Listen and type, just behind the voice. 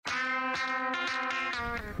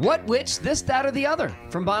What, which, this, that, or the other?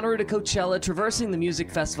 From Bonnaroo to Coachella, traversing the music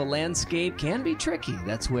festival landscape can be tricky.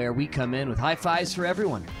 That's where we come in with high fives for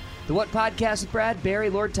everyone. The What Podcast with Brad, Barry,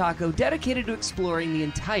 Lord Taco, dedicated to exploring the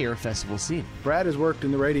entire festival scene. Brad has worked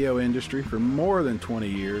in the radio industry for more than 20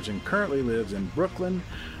 years and currently lives in Brooklyn,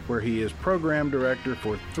 where he is program director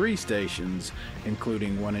for 3 stations,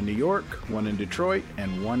 including one in New York, one in Detroit,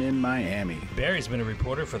 and one in Miami. Barry's been a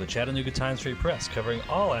reporter for the Chattanooga Times-Free Press, covering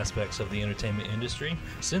all aspects of the entertainment industry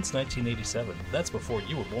since 1987. That's before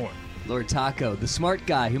you were born. Lord Taco, the smart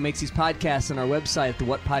guy who makes these podcasts on our website at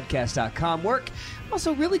thewhatpodcast.com work.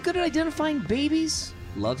 Also really good at identifying babies,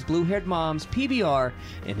 loves blue-haired moms, PBR,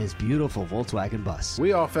 and his beautiful Volkswagen bus.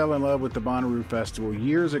 We all fell in love with the Bonnaroo Festival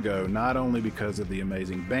years ago, not only because of the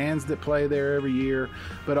amazing bands that play there every year,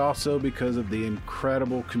 but also because of the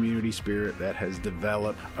incredible community spirit that has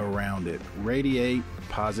developed around it. Radiate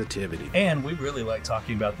positivity. And we really like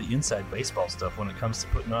talking about the inside baseball stuff when it comes to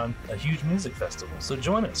putting on a huge music festival. So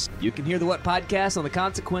join us. You can hear the What Podcast on the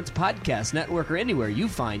Consequence Podcast Network or anywhere you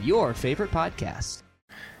find your favorite podcasts.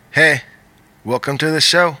 Hey, welcome to the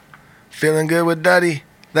show. Feeling good with Duddy.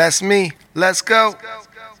 That's me. Let's go.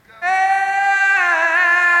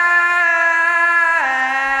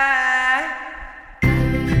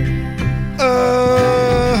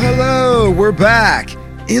 Hello. We're back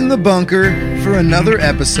in the bunker for another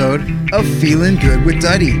episode of Feeling Good with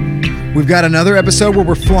Duddy. We've got another episode where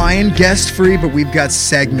we're flying guest-free, but we've got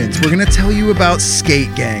segments. We're going to tell you about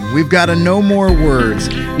Skate Gang. We've got a No More Words.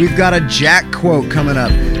 We've got a Jack quote coming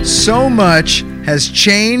up. So much has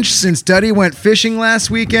changed since Duddy went fishing last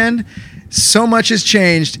weekend. So much has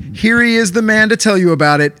changed. Here he is, the man to tell you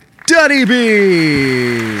about it, Duddy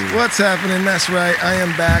B. What's happening? That's right. I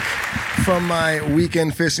am back from my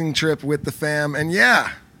weekend fishing trip with the fam. And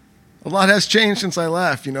yeah, a lot has changed since I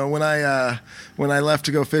left. You know, when I left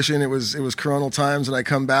to go fishing, it was coronal times, and I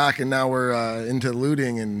come back, and now we're into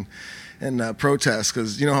looting and protests,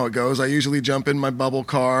 because you know how it goes. I usually jump in my bubble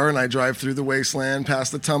car and I drive through the wasteland,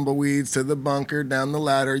 past the tumbleweeds, to the bunker, down the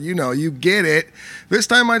ladder. You know, you get it. This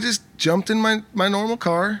time I just jumped in my normal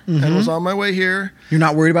car and was on my way here. You're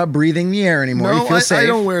not worried about breathing the air anymore. No, you feel safe. I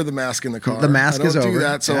don't wear the mask in the car. The mask is over. I don't do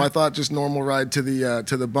that, so yeah. I thought just normal ride to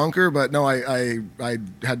the bunker. But no, I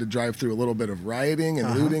had to drive through a little bit of rioting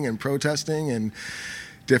and looting and protesting, and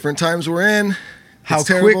different times we're in. How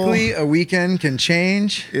quickly a weekend can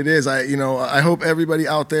change. It is. I hope everybody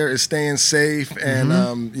out there is staying safe, and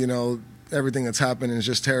everything that's happening is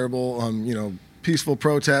just terrible. Peaceful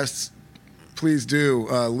protests, please do.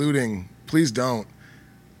 Looting, please don't.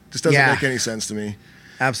 Just doesn't make any sense to me.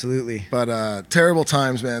 Absolutely. But terrible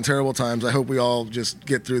times, man. Terrible times. I hope we all just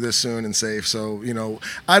get through this soon and safe. So,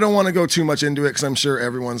 I don't want to go too much into it, because I'm sure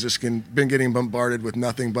everyone's just been getting bombarded with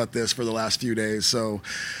nothing but this for the last few days. So.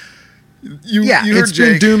 You heard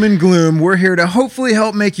Jake. Been doom and gloom. We're here to hopefully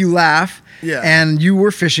help make you laugh. Yeah. And you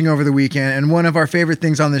were fishing over the weekend, and one of our favorite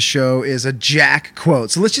things on this show is a Jack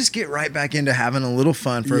quote. So let's just get right back into having a little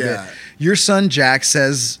fun for a bit. Your son Jack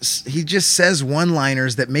says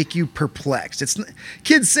one-liners that make you perplexed.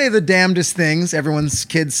 Kids say the damnedest things. Everyone's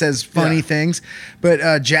kid says funny things,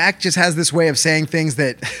 but Jack just has this way of saying things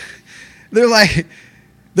that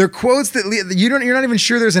they're quotes that you're not even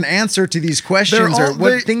sure there's an answer to these questions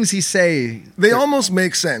things he say. They almost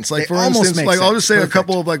make sense. Like, for instance, I'll just say a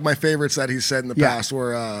couple of my favorites that he's said in the past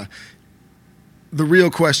were, the real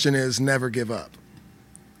question is never give up.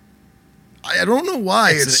 I don't know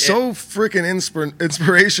why it's so freaking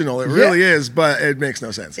inspirational. It really is, but it makes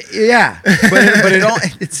no sense. Yeah, but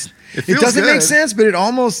it doesn't make sense, but it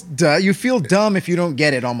almost does. You feel dumb if you don't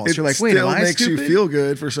get it. Almost, you're like, wait, am I stupid? It still makes you feel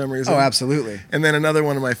good for some reason. Oh, absolutely. And then another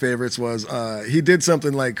one of my favorites was he did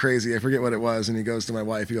something like crazy. I forget what it was, and he goes to my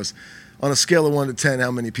wife. He goes, on a scale of 1 to 10, how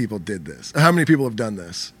many people did this? How many people have done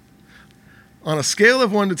this? On a scale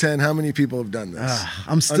of 1 to 10, how many people have done this?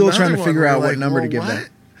 I'm still trying to figure out what number to give that.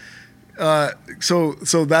 So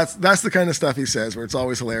that's the kind of stuff he says, where it's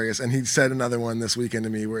always hilarious. And he said another one this weekend to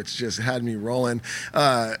me where it's just had me rolling.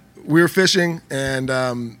 We were fishing, and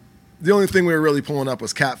the only thing we were really pulling up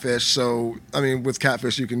was catfish. So, with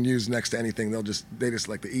catfish, you can use next to anything. They just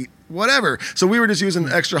like to eat whatever. So we were just using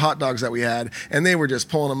extra hot dogs that we had, and they were just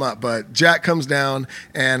pulling them up. But Jack comes down,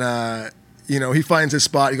 and he finds his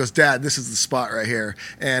spot. He goes, Dad, this is the spot right here.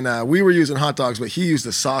 And we were using hot dogs, but he used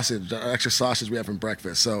the extra sausage we have from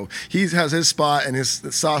breakfast. So he has his spot and his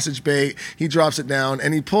sausage bait. He drops it down,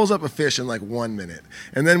 and he pulls up a fish in like 1 minute.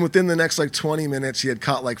 And then within the next 20 minutes, he had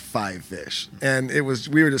caught 5 fish. And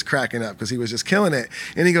we were just cracking up because he was just killing it.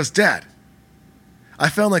 And he goes, Dad, I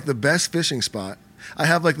found the best fishing spot. I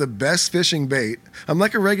have the best fishing bait. I'm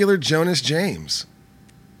like a regular Jonas James.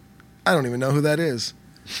 I don't even know who that is.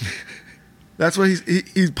 That's what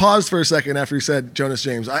he paused for a second after he said Jonas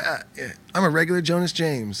James. I'm a regular Jonas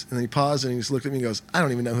James. And then he paused and he just looked at me and goes, I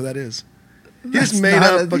don't even know who that is. He just made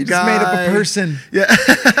up a person. Yeah.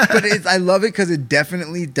 But I love it because it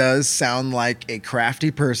definitely does sound like a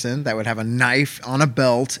crafty person that would have a knife on a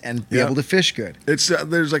belt and be able to fish good. It's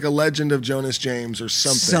there's like a legend of Jonas James or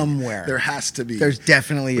something. Somewhere. There has to be. There's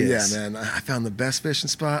definitely is. Yeah, man. I found the best fishing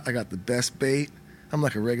spot. I got the best bait. I'm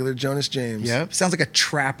like a regular Jonas James. Yep. Sounds like a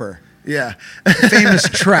trapper. Yeah. Famous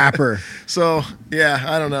trapper. So, yeah,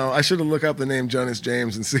 I don't know. I should have looked up the name Jonas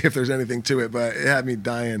James and see if there's anything to it, but it had me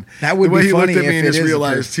dying. That would be funny. The way he looked at me if and just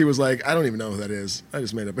realized, he was like, I don't even know who that is. I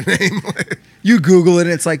just made up a name. You Google it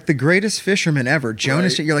and it's like the greatest fisherman ever.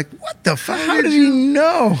 Jonas, right. You're like, what the fuck? How did he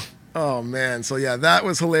know? Oh, man. So, yeah, that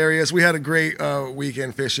was hilarious. We had a great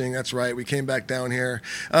weekend fishing. That's right. We came back down here,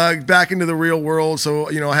 back into the real world. So,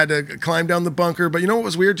 I had to climb down the bunker. But you know what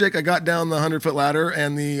was weird, Jake? I got down the 100-foot ladder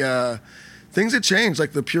and the things had changed.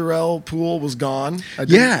 Like the Purell pool was gone.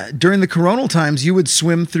 Yeah. During the coronal times, you would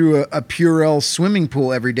swim through a Purell swimming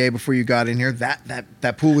pool every day before you got in here.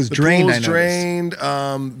 That pool was drained. The pool was drained.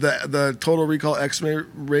 The Total Recall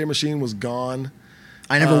X-ray machine was gone.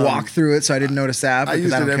 I never walked through it, so I didn't notice that. I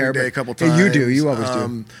used it every day a couple times. Yeah, you do. You always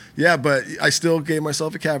do. Yeah, but I still gave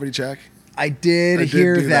myself a cavity check. I did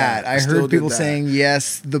hear that. I heard people saying,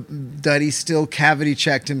 yes, the Duddy still cavity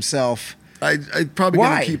checked himself. I probably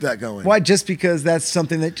going to keep that going. Why? Just because that's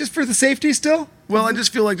something that, just for the safety still? Well, I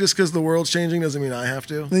just feel like just because the world's changing doesn't mean I have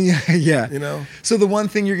to. Yeah. So the one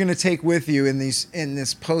thing you're going to take with you in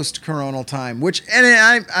this post-coronal time,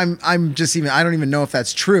 I'm just I don't even know if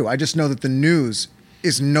that's true. I just know that the news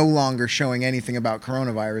is no longer showing anything about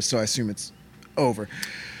coronavirus, so I assume it's over.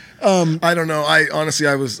 I don't know. I honestly,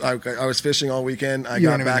 I was fishing all weekend. I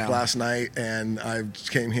got back last night, and I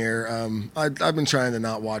came here. I've been trying to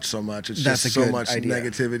not watch so much. It's just so much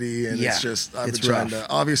negativity, and it's just I've been trying to.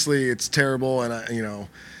 Obviously, it's terrible, and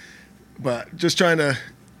but just trying to.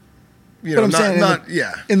 But I'm saying,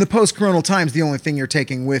 in the post-coronal times, the only thing you're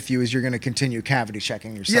taking with you is you're going to continue cavity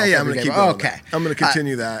checking yourself. Yeah, I'm going to keep going. Okay. I'm going to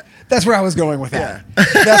continue that. That's where I was going with that. Yeah.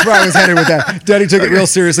 That's where I was headed with that. Daddy took it real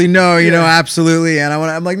seriously. No, absolutely. And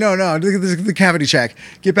I'm like, no, the cavity check.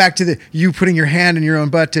 Get back to you putting your hand in your own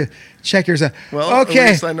butt to check yourself. Well, okay. At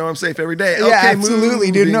least I know I'm safe every day. Yeah, okay,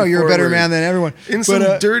 absolutely, dude. No, you're a better man than everyone. In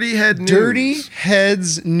some Dirty Head news. Dirty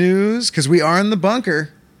Heads news, because we are in the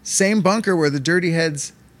bunker. Same bunker where the Dirty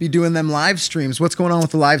Heads be doing them live streams. What's going on with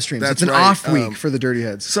the live streams? It's an off week for the Dirty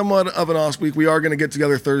Heads. Somewhat of an off week. We are going to get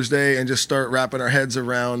together Thursday and just start wrapping our heads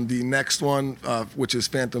around the next one, which is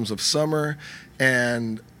Phantoms of Summer,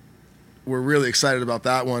 and we're really excited about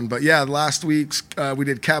that one. But yeah, last week's we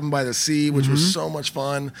did Cabin by the Sea, which was so much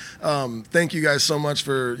fun. Thank you guys so much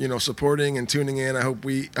for supporting and tuning in. I hope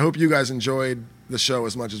you guys enjoyed the show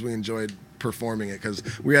as much as we enjoyed performing it, because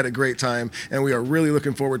we had a great time and we are really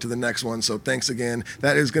looking forward to the next one. So thanks again.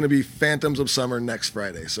 That is going to be Phantoms of Summer next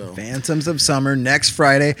Friday. So Phantoms of Summer next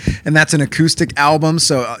Friday, and that's an acoustic album,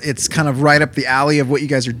 so it's kind of right up the alley of what you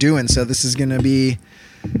guys are doing. So this is going to be,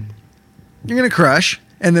 you're going to crush.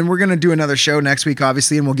 And then we're going to do another show next week,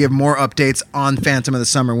 obviously, and we'll give more updates on Phantom of the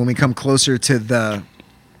Summer when we come closer to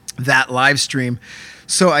that live stream.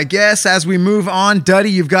 So I guess as we move on,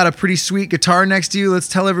 Duddy, you've got a pretty sweet guitar next to you. Let's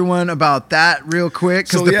tell everyone about that real quick,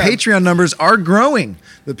 because the Patreon numbers are growing.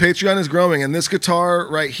 The Patreon is growing, and this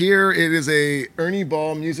guitar right here, it is a Ernie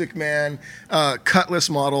Ball Music Man Cutlass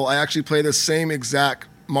model. I actually play the same exact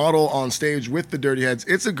model on stage with the Dirty Heads.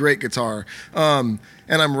 It's a great guitar, and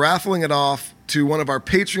I'm raffling it off to one of our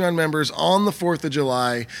Patreon members on the 4th of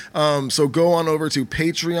July. So go on over to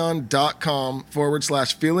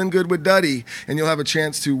patreon.com/feelinggoodwithduddy, and you'll have a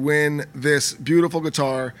chance to win this beautiful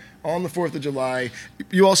guitar on the 4th of July.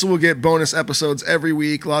 You also will get bonus episodes every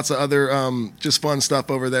week, lots of other just fun stuff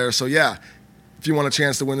over there. So yeah, if you want a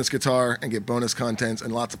chance to win this guitar and get bonus contents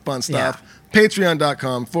and lots of fun stuff,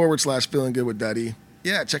 patreon.com/feelinggoodwithduddy.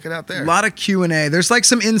 Yeah, check it out there. A lot of Q&A. There's like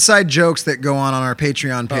some inside jokes that go on our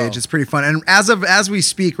Patreon page. It's pretty fun. And as we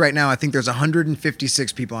speak right now, I think there's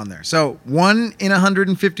 156 people on there. So 1 in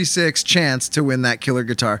 156 chance to win that killer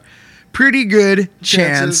guitar. Pretty good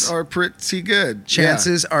chance. Chances are pretty good.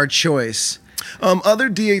 Chances are choice. Other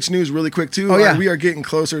DH news really quick too. Oh, yeah. We are getting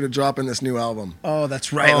closer to dropping this new album. Oh,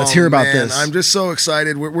 that's right. Let's hear about this. I'm just so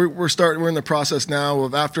excited. We're in the process now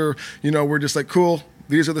of after, we're just like, cool.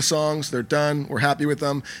 These are the songs. They're done. We're happy with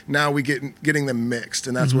them. Now we getting them mixed,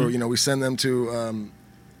 and that's where we send them to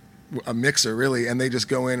a mixer really, and they just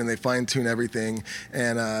go in and they fine tune everything,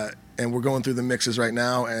 and and we're going through the mixes right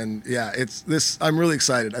now. And yeah, it's this. I'm really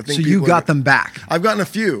excited. I think So you got them back. I've gotten a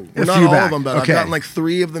few. A Not few all back. of them, but Okay. I've gotten like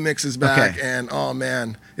 3 of the mixes back. Okay. And oh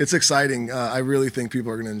man, it's exciting. I really think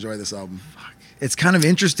people are going to enjoy this album. It's kind of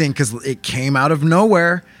interesting because it came out of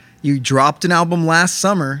nowhere. You dropped an album last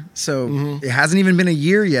summer, so it hasn't even been a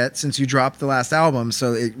year yet since you dropped the last album.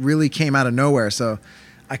 So it really came out of nowhere. So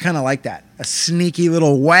I kind of like that. A sneaky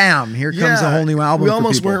little wham. Here comes a whole new album. We for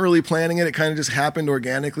almost people. weren't really planning it. It kind of just happened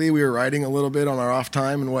organically. We were writing a little bit on our off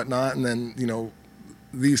time and whatnot, and then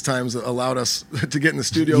these times allowed us to get in the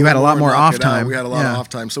studio. You had a lot and more knock off it out. time. We had a lot Yeah. of off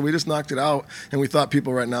time, so we just knocked it out, and we thought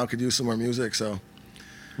people right now could use some more music. So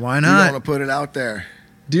Why we not? want to put it out there.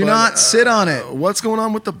 Do not sit on it. What's going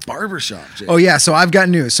on with the barbershop, Jake? Oh yeah, so I've got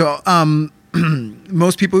news. So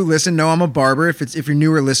most people who listen know I'm a barber. If you're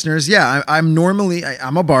newer listeners, yeah, I'm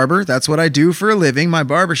a barber. That's what I do for a living. My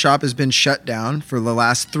barbershop has been shut down for the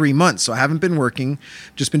last 3 months, so I haven't been working.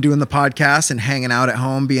 Just been doing the podcast and hanging out at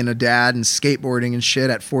home, being a dad and skateboarding and shit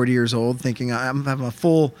at 40 years old, thinking I'm having a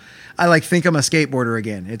full. I think I'm a skateboarder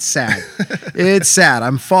again. It's sad. It's sad.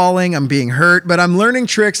 I'm falling, I'm being hurt, but I'm learning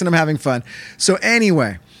tricks and I'm having fun. So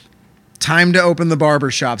anyway, time to open the barber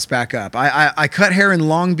shops back up. I cut hair in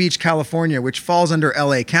Long Beach, California, which falls under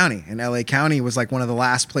LA County. And LA County was like one of the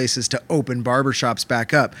last places to open barber shops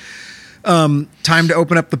back up. Time to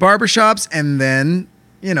open up the barber shops, and then,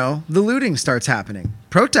 the looting starts happening.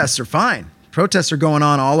 Protests are fine. Protests are going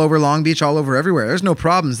on all over Long Beach, all over everywhere. There's no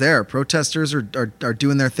problems there. Protesters are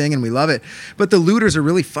doing their thing, and we love it. But the looters are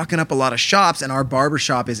really fucking up a lot of shops, and our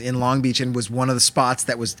barbershop is in Long Beach and was one of the spots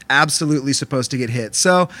that was absolutely supposed to get hit.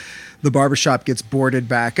 So the barbershop gets boarded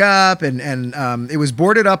back up, and it was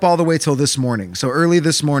boarded up all the way till this morning. So early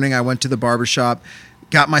this morning, I went to the barbershop,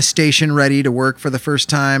 got my station ready to work for the first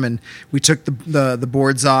time, and we took the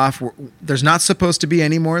boards off. There's not supposed to be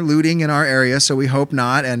any more looting in our area, so we hope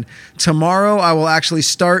not. And tomorrow I will actually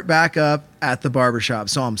start back up at the barbershop.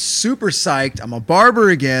 So I'm super psyched. I'm a barber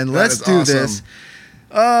again. Let's do awesome. this.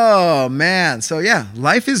 Oh man. So yeah,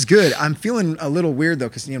 life is good. I'm feeling a little weird though,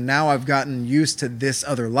 because now I've gotten used to this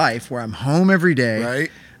other life where I'm home every day.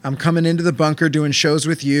 Right. I'm coming into the bunker doing shows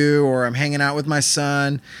with you, or I'm hanging out with my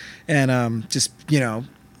son, and just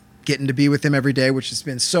getting to be with him every day, which has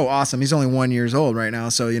been so awesome. He's only 1 year old right now,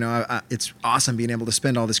 so it's awesome being able to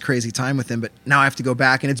spend all this crazy time with him. But now I have to go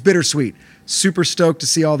back, and it's bittersweet. Super stoked to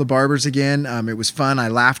see all the barbers again. It was fun. I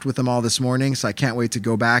laughed with them all this morning, so I can't wait to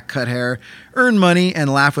go back, cut hair, earn money,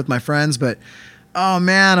 and laugh with my friends. But oh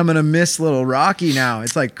man, I'm gonna miss little Rocky now.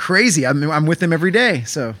 It's like crazy. I'm with him every day.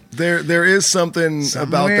 So There is something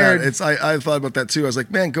about weird. that. I thought about that too. I was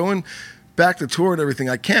like, man, going back to tour and everything,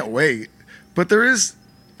 I can't wait. But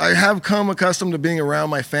I have come accustomed to being around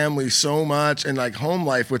my family so much, and like home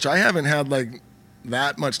life, which I haven't had like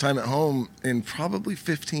that much time at home in probably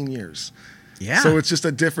 15 years. yeah. So it's just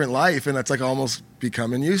a different life, and it's like almost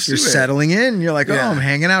becoming used You're to it. settling in. You're like, Yeah. I'm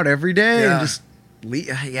hanging out every day, Yeah. and just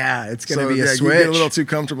it's gonna So, be a yeah, switch. you get a little too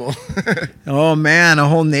comfortable. Oh man, a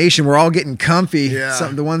whole nation. We're all getting comfy.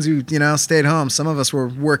 Yeah. The ones who, stayed home. Some of us were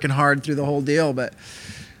working hard through the whole deal, but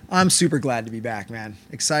I'm super glad to be back, man.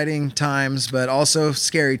 Exciting times, but also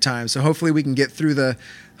scary times. So hopefully we can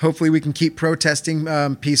keep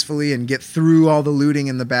protesting peacefully and get through all the looting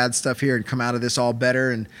and the bad stuff here and come out of this all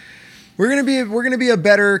better. And we're gonna be a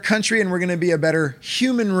better country, and we're gonna be a better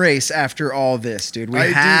human race after all this, dude. We I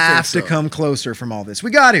do have think to so. come closer from all this.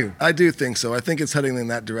 We got to. I do think so. I think it's heading in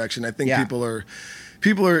that direction. I think Yeah. people are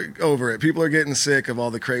over it. People are getting sick of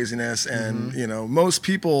all the craziness, and most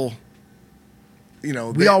people,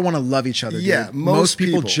 We all want to love each other. Yeah, dude. most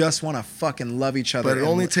people people. just want to fucking love each other. But it and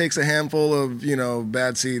only takes a handful of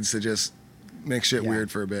bad seeds to just make shit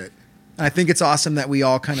weird for a bit. I think it's awesome that we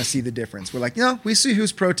all kind of see the difference. We're like, we see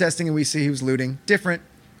who's protesting and we see who's looting. Different.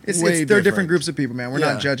 They're different. different groups of people, man. We're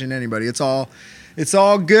Yeah. not judging anybody. It's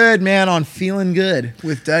all good, man. On Feeling Good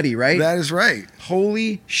with Duddy, right? That is right.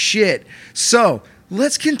 Holy shit. So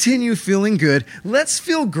let's continue feeling good. Let's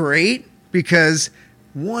feel great, because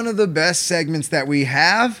one of the best segments that we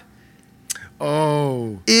have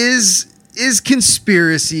Oh, is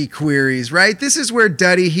conspiracy queries, right? This is where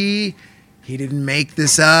Duddy, he didn't make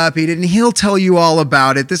this up. He'll tell you all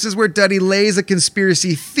about it. This is where Duddy lays a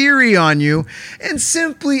conspiracy theory on you and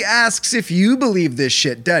simply asks if you believe this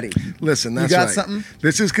shit. Duddy, listen, that's you got right. something?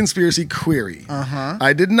 This is conspiracy query. Uh-huh.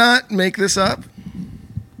 I did not make this up.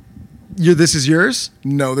 This is yours?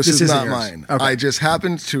 No, this is isn't not yours. mine. Okay. I just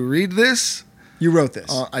happened to read this. You wrote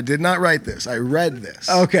this. I did not write this. I read this.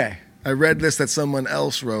 Okay. I read this that someone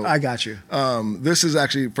else wrote. I got you. This is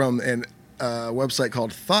actually from an website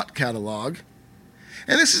called Thought Catalog.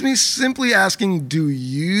 And this is me simply asking, do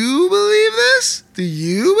you believe this? Do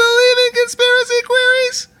you believe conspiracy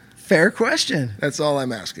queries? Fair question. That's all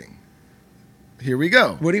I'm asking. Here we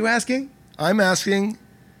go. What are you asking? I'm asking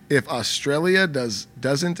if Australia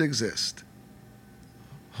doesn't exist.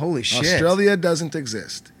 Holy shit. Australia doesn't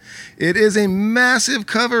exist. It is a massive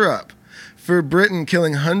cover-up for Britain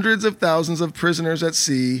killing hundreds of thousands of prisoners at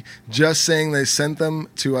sea, just saying they sent them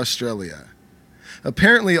to Australia.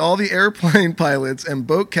 Apparently, all the airplane pilots and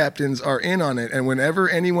boat captains are in on it, and whenever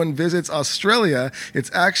anyone visits Australia,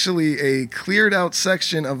 it's actually a cleared out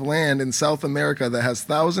section of land in South America that has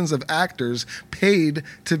thousands of actors paid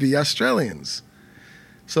to be Australians.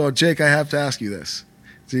 So, Jake, I have to ask you this.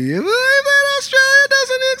 Do you believe that Australia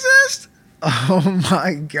doesn't exist? Oh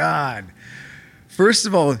my God. First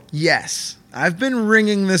of all, yes. I've been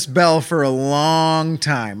ringing this bell for a long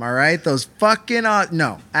time, all right? Those fucking...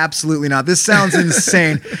 no, absolutely not. This sounds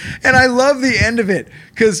insane. And I love the end of it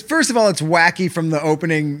because, first of all, it's wacky from the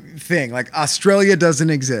opening thing. Like, Australia doesn't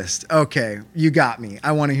exist. Okay, you got me.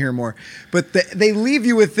 I want to hear more. But they leave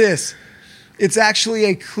you with this. It's actually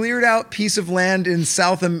a cleared out piece of land in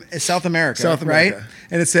South America, right?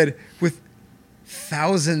 And it said, with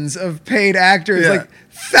thousands of paid actors. Yeah. Like,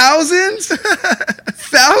 thousands?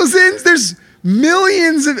 Thousands? There's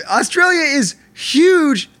millions of... Australia is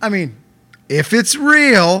huge. I mean, if it's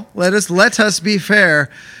real, let us be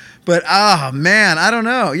fair. But, man, I don't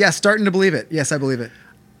know. Yeah, starting to believe it. Yes, I believe it.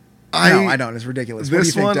 No, I don't. It's ridiculous. What do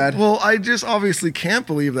you think, Dad? Well, I just obviously can't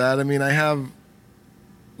believe that. I mean, I have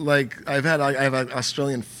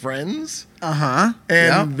Australian friends. Uh-huh.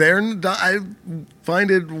 And I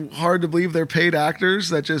find it hard to believe they're paid actors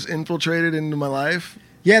that just infiltrated into my life.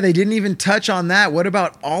 Yeah, they didn't even touch on that. What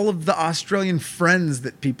about all of the Australian friends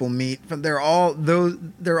that people meet? They're all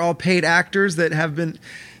paid actors that have been...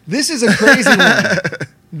 This is a crazy one.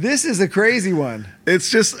 This is a crazy one.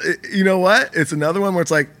 It's just, you know what? It's another one where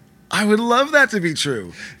it's like, I would love that to be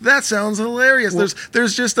true. That sounds hilarious. Well,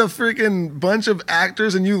 there's just a freaking bunch of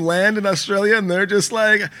actors and you land in Australia and they're just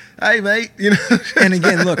like, hey, mate. You know. And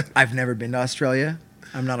again, look, I've never been to Australia.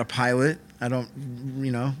 I'm not a pilot. I don't,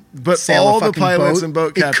 But sail all a the pilots boat. and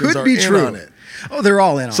boat captains are in on it. Oh, they're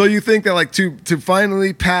all in on it. So you think that like to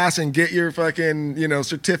finally pass and get your fucking,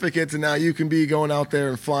 certificates and now you can be going out there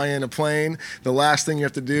and flying a plane, the last thing you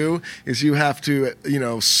have to do is you have to,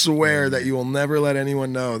 swear that you will never let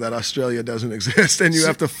anyone know that Australia doesn't exist. And you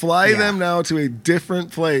have to fly them now to a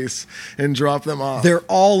different place and drop them off. They're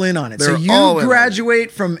all in on it. So you graduate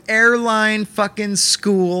from airline fucking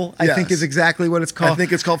school, I think is exactly what it's called. I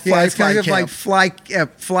think it's called fly camp. Like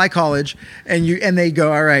fly college. And they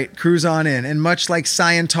go, all right, cruise on in. And much like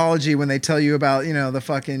Scientology, when they tell you about, the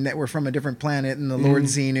fucking that we're from a different planet and the Lord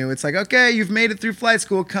Xenu, it's like, okay, you've made it through flight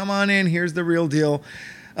school. Come on in. Here's the real deal.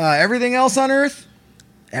 Everything else on Earth,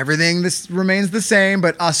 this remains the same,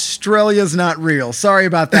 but Australia's not real. Sorry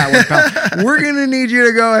about that one, pal. We're gonna need you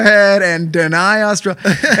to go ahead and deny Australia.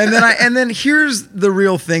 And then here's the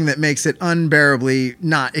real thing that makes it unbearably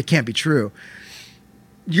it can't be true.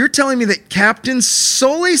 You're telling me that Captain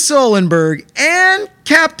Sully Solenberg and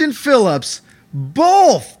Captain Phillips,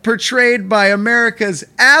 both portrayed by America's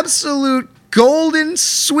absolute golden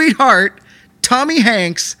sweetheart, Tommy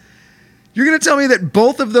Hanks, you're going to tell me that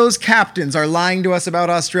both of those captains are lying to us about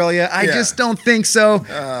Australia? I just don't think so.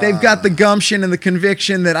 They've got the gumption and the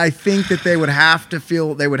conviction that I think that they would have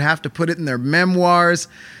to put it in their memoirs.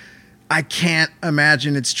 I can't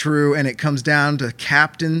imagine it's true, and it comes down to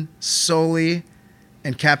Captain Sully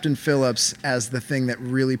and Captain Phillips as the thing that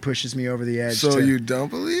really pushes me over the edge. So you don't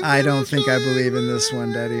believe? I don't think I believe in this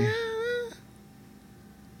one, Daddy.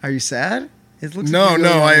 Are you sad? It looks no,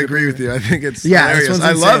 I agree with you. I think it's hilarious.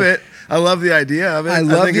 I love it. I love the idea of it. I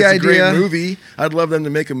think it's a great movie. I'd love them to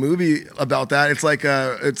make a movie about that. It's like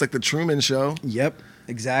the Truman Show. Yep,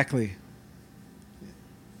 exactly.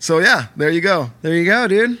 So yeah, there you go. There you go,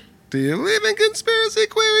 dude. Do you believe in conspiracy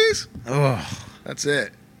queries? Oh, that's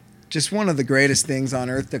it. Just one of the greatest things on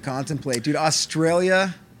earth to contemplate. Dude,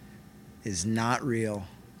 Australia is not real.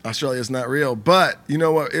 Australia is not real. But you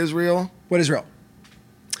know what is real? What is real?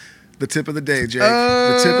 The tip of the day, Jake.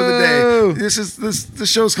 The tip of the day. This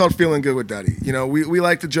show's called Feeling Good with Duddy. We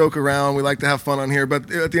like to joke around. We like to have fun on here. But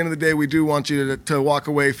at the end of the day, we do want you to walk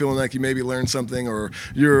away feeling like you maybe learned something or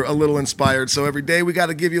you're a little inspired. So every day we got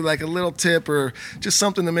to give you like a little tip or just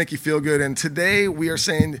something to make you feel good. And today we are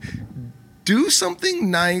saying, do something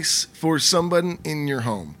nice for someone in your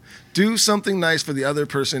home. Do something nice for the other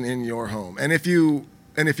person in your home. And if you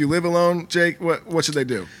live alone, Jake, what should they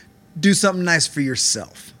do? Do something nice for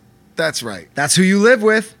yourself. That's right. That's who you live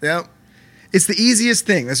with. Yep. It's the easiest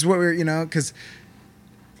thing. This is what because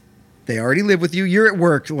they already live with you. You're at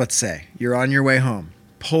work, let's say. You're on your way home.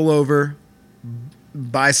 Pull over,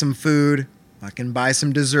 buy some food. Fucking buy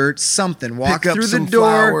some dessert, something. Walk Pick up through some the door.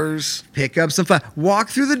 flowers. Pick up some flowers. Walk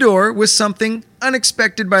through the door with something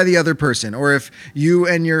unexpected by the other person. Or if you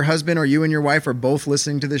and your husband or you and your wife are both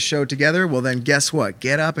listening to this show together, well then guess what?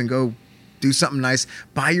 Get up and go do something nice.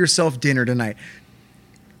 Buy yourself dinner tonight.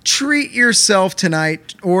 Treat yourself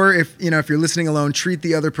tonight. Or if you're listening alone, treat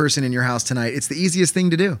the other person in your house tonight. It's the easiest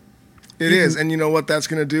thing to do. It is, and you know what that's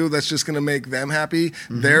going to do? That's just going to make them happy.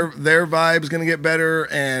 Mm-hmm. Their vibe's going to get better,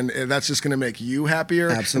 and that's just going to make you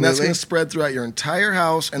happier. Absolutely. And that's going to spread throughout your entire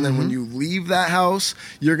house. And then when you leave that house,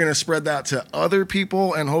 you're going to spread that to other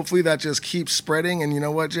people, and hopefully that just keeps spreading. And you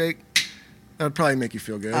know what, Jake? That would probably make you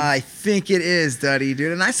feel good. I think it is, Duddy,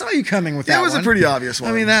 dude. And I saw you coming with that one. It was a pretty obvious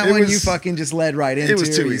one. I mean, that It one was- you fucking just led right into. It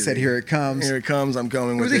was too You easy. said, here it comes. Here it comes. I'm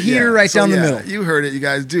going with was it. a heater right down the middle. You heard it, you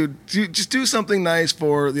guys. Dude, just do something nice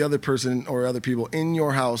for the other person or other people in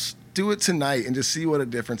your house. Do it tonight and just see what a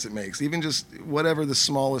difference it makes. Even just whatever the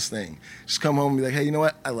smallest thing. Just come home and be like, hey, you know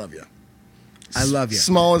what? I love you. I love you.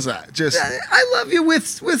 Small as that. Just I love you with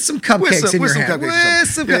some cupcakes in with your some hand. cupcakes or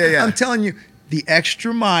something. Yeah. I'm telling you, the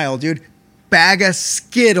extra mile, dude. Bag of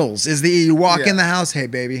Skittles is you walk in the house, hey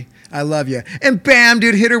baby, I love you, and bam,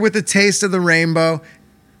 dude, hit her with a taste of the rainbow.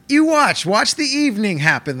 You watch the evening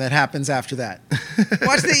happen. That happens after that.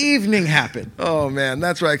 Watch the evening happen. Oh man,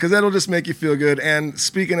 that's right, because that'll just make you feel good. And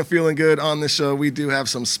speaking of feeling good, on this show we do have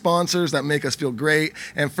some sponsors that make us feel great.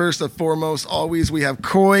 And first and foremost, always we have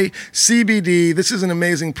Koi CBD. This is an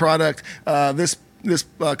amazing product. This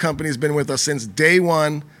company's been with us since day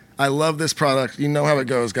one. I love this product. You know how it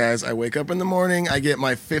goes, guys. I wake up in the morning, I get my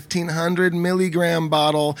 1,500 milligram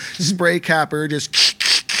bottle spray capper, just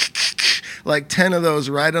like 10 of those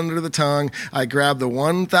right under the tongue. I grab the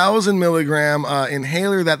 1,000 milligram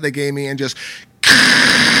inhaler that they gave me and just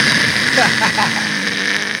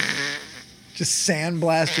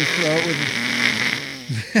sandblast your throat with.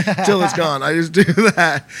 till it's gone. I just do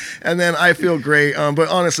that, and then I feel great. But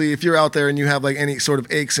honestly, if you're out there and you have like any sort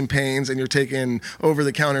of aches and pains, and you're taking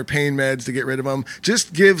over-the-counter pain meds to get rid of them,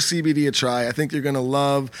 just give CBD a try. I think you're gonna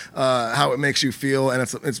love how it makes you feel, and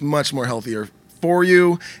it's much more healthier for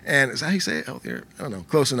you. And is that how you say it? Healthier? I don't know.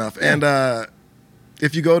 Close enough. Yeah. And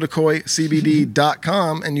if you go to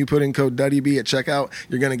koicbd.com and you put in code DuddyB at checkout,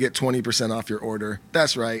 you're gonna get 20% off your order.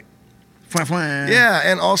 That's right. Yeah,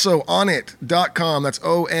 and also onit.com. That's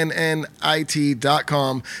ONNIT.com.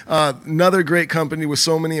 Another great company with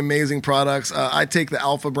so many amazing products. I take the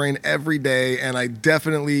Alpha Brain every day, and I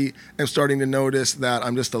definitely am starting to notice that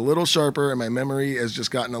I'm just a little sharper, and my memory has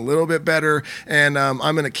just gotten a little bit better. And I'm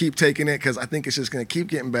going to keep taking it because I think it's just going to keep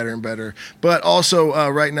getting better and better. But also,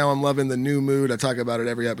 right now, I'm loving the new mood. I talk about it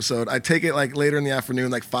every episode. I take it like later in the afternoon,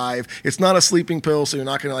 like 5. It's not a sleeping pill, so you're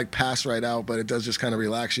not going to like pass right out, but it does just kind of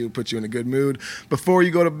relax you, put you in a good mood before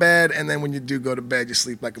you go to bed, and then when you do go to bed, you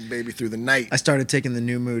sleep like a baby through the night. I started taking the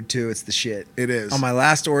new mood too. It's the shit. It is. On my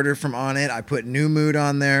last order from Onnit, I put new mood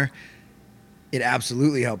on there. It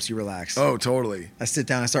absolutely helps you relax. Oh, totally. I sit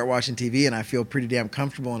down, I start watching TV, and I feel pretty damn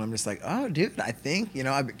comfortable, and I'm just like, oh, dude, I think,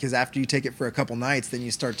 because after you take it for a couple nights, then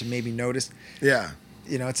you start to maybe notice. Yeah.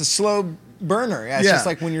 It's a slow burner. It's just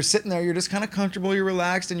like when you're sitting there, you're just kind of comfortable, you're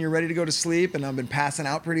relaxed, and you're ready to go to sleep. And I've been passing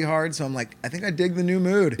out pretty hard, so I'm like, I think I dig the new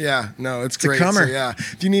mood. Yeah, no, it's a great. comer. So, yeah,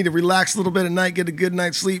 if you need to relax a little bit at night, get a good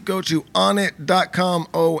night's sleep, go to onit.com,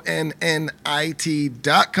 ONNIT.com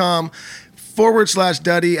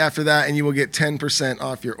 /Duddy after that, and you will get 10%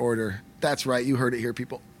 off your order. That's right, you heard it here,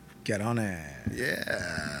 people. Get on it. Yeah.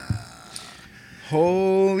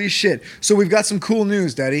 Holy shit. So we've got some cool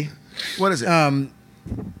news, Duddy. What is it?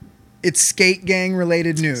 It's skate gang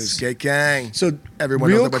related news. Skate gang. So everyone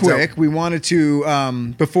real knows what's up. quick, we wanted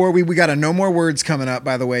to before we got a No More Words coming up,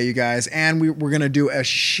 by the way, you guys, and we're gonna do a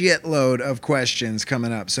shitload of questions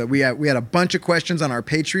coming up. So we had a bunch of questions on our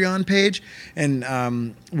Patreon page,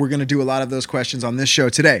 and we're gonna do a lot of those questions on this show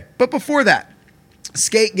today. But before that,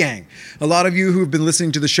 skate gang. A lot of you who've been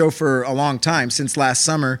listening to the show for a long time, since last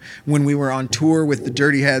summer when we were on tour with the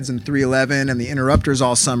Dirty Heads and 311 and the Interrupters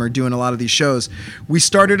all summer doing a lot of these shows, we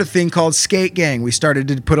started a thing called Skate Gang. We started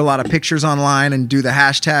to put a lot of pictures online and do the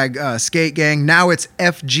hashtag Skate Gang. Now it's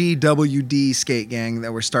FGWD Skate Gang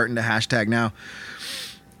that we're starting to hashtag now.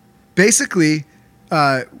 Basically,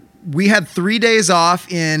 we had 3 days off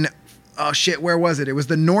in oh shit, where was it? It was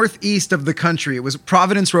the northeast of the country. It was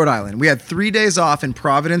Providence, Rhode Island. We had 3 days off in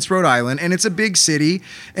Providence, Rhode Island, and it's a big city,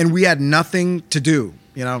 and we had nothing to do.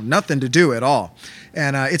 nothing to do at all.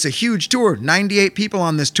 And it's a huge tour, 98 people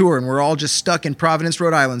on this tour, and we're all just stuck in Providence,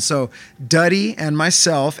 Rhode Island. So Duddy and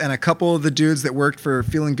myself and a couple of the dudes that worked for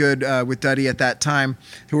Feeling Good with Duddy at that time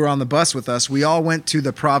who were on the bus with us, we all went to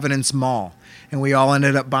the Providence Mall. And we all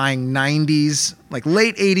ended up buying 90s, like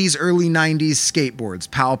late 80s, early 90s skateboards.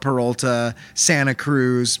 Pal Peralta, Santa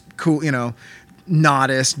Cruz, cool,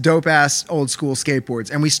 Nodis, dope-ass old-school skateboards.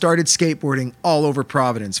 And we started skateboarding all over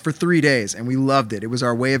Providence for 3 days, and we loved it. It was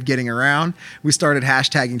our way of getting around. We started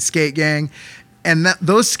hashtagging Skate Gang, and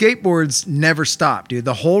those skateboards never stopped, dude.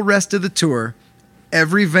 The whole rest of the tour,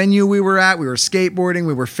 every venue we were at, we were skateboarding,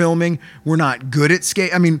 we were filming. We're not good at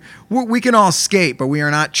skate. I mean, we can all skate, but we are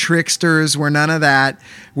not tricksters. We're none of that.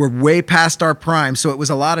 We're way past our prime. So it was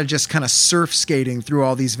a lot of just kind of surf skating through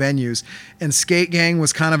all these venues. And Skate Gang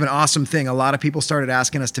was kind of an awesome thing. A lot of people started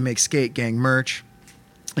asking us to make Skate Gang merch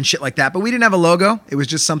and shit like that. But we didn't have a logo. It was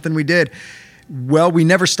just something we did. Well, we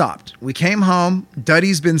never stopped. We came home.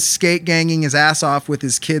 Duddy's been skate ganging his ass off with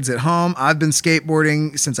his kids at home. I've been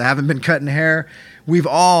skateboarding since I haven't been cutting hair. We've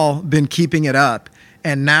all been keeping it up.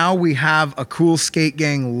 And now we have a cool Skate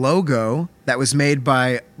Gang logo that was made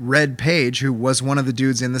by Red Page, who was one of the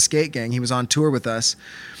dudes in the Skate Gang. He was on tour with us.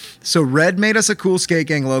 So Red made us a cool Skate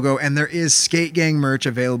Gang logo, and there is Skate Gang merch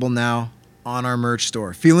available now on our merch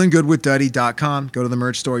store. feelinggoodwithduddy.com. Go to the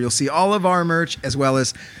merch store. You'll see all of our merch as well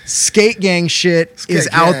as Skate Gang shit is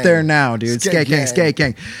out there now, dude. Skate Gang, Skate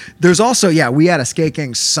Gang. There's also, we had a Skate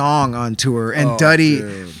Gang song on tour, and Duddy,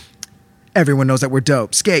 dude. Everyone knows that we're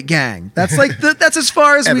dope. Skate Gang. That's like that's as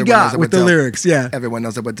far as we got with the lyrics. Yeah. Everyone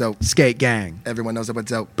knows that we're dope. Skate Gang. Everyone knows that we're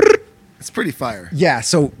dope. It's pretty fire. Yeah,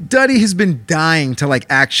 so Duddy has been dying to like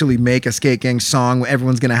actually make a Skate Gang song where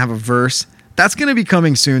everyone's gonna have a verse. That's gonna be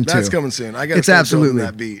coming soon too. That's coming soon. I gotta start building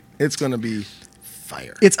that beat. It's gonna be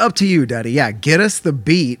fire. It's up to you, Duddy. Yeah, get us the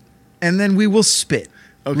beat, and then we will spit.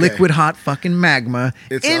 Okay. Liquid hot fucking magma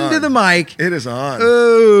into the mic. It is on.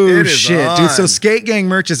 Oh, shit, dude. So Skate Gang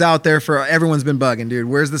merch is out there for everyone's been bugging, dude.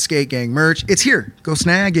 Where's the Skate Gang merch? It's here. Go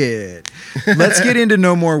snag it. Let's get into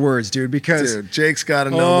no more words, dude, because Jake's got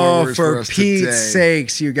to know more words for us today. For Pete's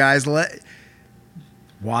sakes, you guys,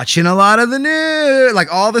 watching a lot of the news.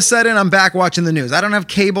 Like all of a sudden I'm back watching the news. I don't have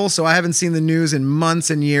cable, so I haven't seen the news in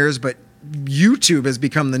months and years, but YouTube has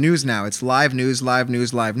become the news now. It's live news,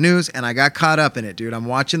 and I got caught up in it, dude. I'm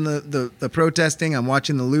watching the protesting, I'm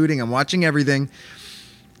watching the looting, I'm watching everything.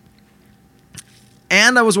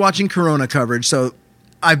 And I was watching Corona coverage, so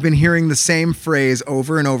I've been hearing the same phrase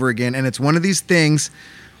over and over again, and it's one of these things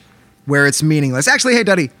where it's meaningless. Actually, hey,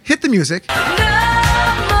 Duddy, hit the music.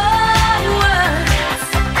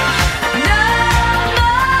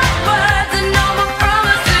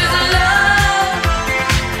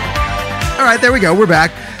 All right, there we go. We're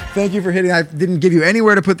back. Thank you for hitting. I didn't give you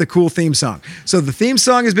anywhere to put the cool theme song. So the theme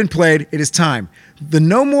song has been played. It is time. The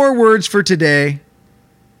no more words for today.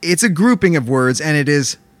 It's a grouping of words, and it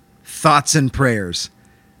is thoughts and prayers.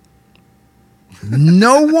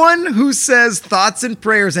 No one who says thoughts and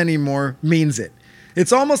prayers anymore means it.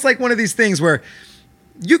 It's almost like one of these things where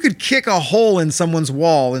you could kick a hole in someone's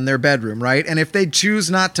wall in their bedroom, right? And if they choose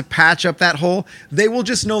not to patch up that hole, they will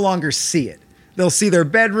just no longer see it. They'll see their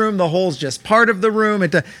bedroom. The hole's just part of the room.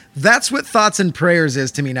 That's what thoughts and prayers is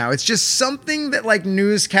to me now. It's just something that like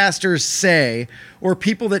newscasters say, or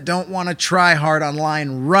people that don't want to try hard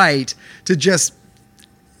online write to just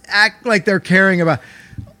act like they're caring about.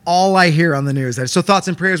 All I hear on the news. So thoughts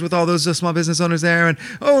and prayers with all those small business owners there. And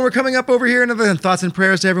we're coming up over here. And thoughts and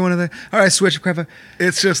prayers to everyone in there. All right, switch.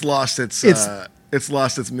 It's just lost it's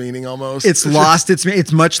lost its meaning almost. It's lost its meaning.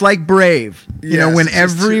 It's much like Brave. You know, when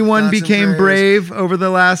everyone became brave over the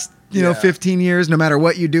last, 15 years, no matter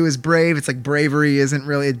what you do is brave. It's like bravery isn't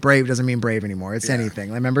really, brave doesn't mean brave anymore. It's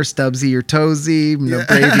anything. Remember Stubbsy or Toesy,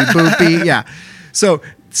 Bravey Boopy. Yeah. So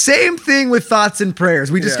same thing with thoughts and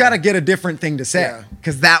prayers. We just got to get a different thing to say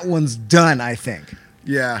because that one's done, I think.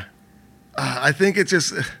 Yeah. I think it's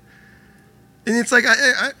just, and it's like,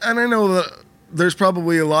 I know that there's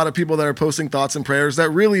probably a lot of people that are posting thoughts and prayers that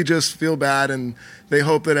really just feel bad and they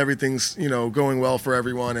hope that everything's, going well for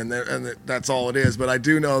everyone and that's all it is. But I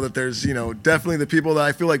do know that there's, definitely the people that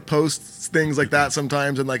I feel like post things like that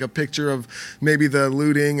sometimes and like a picture of maybe the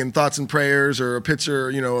looting and thoughts and prayers or a picture,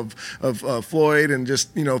 of Floyd and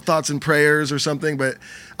just, thoughts and prayers or something. But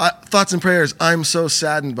thoughts and prayers, I'm so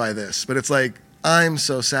saddened by this. But it's like, I'm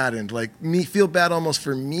so saddened. Like me feel bad almost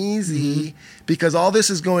for me, Z, because all this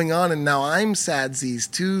is going on and now I'm sad Z's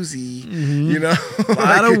too, Z. A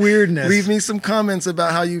lot of weirdness. Leave me some comments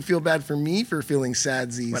about how you feel bad for me for feeling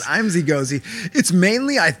sad Z's. But I'm Z go Z. It's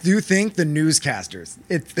mainly, I do think, the newscasters.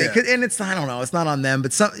 And it's, I don't know, it's not on them,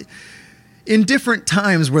 but in different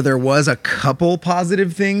times where there was a couple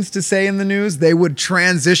positive things to say in the news, they would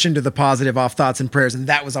transition to the positive off thoughts and prayers. And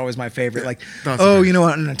that was always my favorite. Like, you know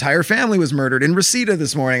what? An entire family was murdered in Reseda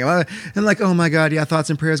this morning. And like, oh my God, yeah, thoughts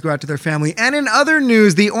and prayers go out to their family. And in other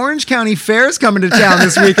news, the Orange County Fair's coming to town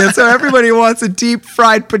this weekend. So everybody wants a deep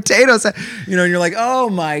fried potato. You know, and you're like, oh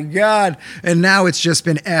my God. And now it's just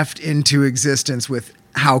been effed into existence with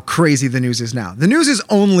how crazy the news is now. The news is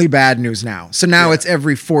only bad news now. So now it's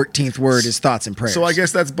every 14th word is thoughts and prayers. So I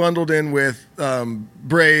guess that's bundled in with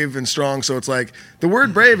brave and strong. So it's like the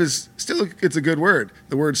word brave is still, it's a good word.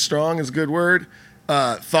 The word strong is a good word.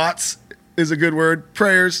 Thoughts is a good word.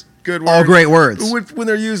 Prayers, good word. All great words. When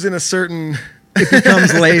they're used in a certain... It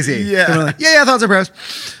becomes lazy. Yeah. Thoughts and prayers.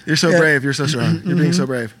 You're so brave. You're so strong. You're being so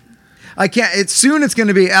brave. I can't. Soon it's going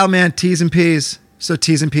to be, oh man, T's and P's. So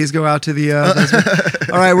T's and P's go out to the...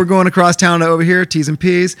 all right, we're going across town to over here, T's and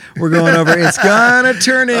P's. We're going over... It's going to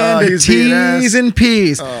turn into T's and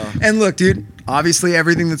P's. And look, dude, obviously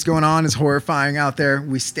everything that's going on is horrifying out there.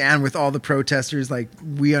 We stand with all the protesters. Like,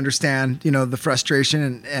 we understand, you know, the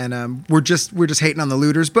frustration. And we're just hating on the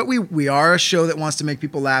looters. But we are a show that wants to make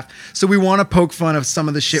people laugh. So we want to poke fun of some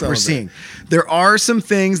of the shit we're seeing. There are some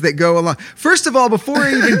things that go along. First of all, before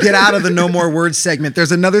I even get out of the No More Words segment,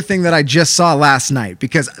 there's another thing that I just saw last night,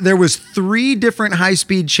 because there was 3 different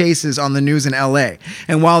high-speed chases on the news in LA.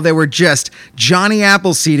 And while they were just Johnny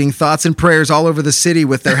Appleseeding thoughts and prayers all over the city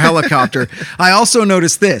with their helicopter, I also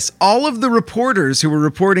noticed this. All of the reporters who were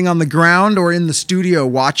reporting on the ground or in the studio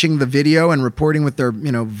watching the video and reporting with their,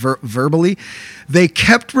 you know, verbally, they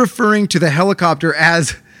kept referring to the helicopter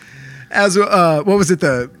as what was it?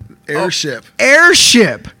 The airship.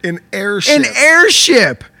 Airship. An airship. An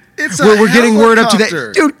airship. We're getting word up to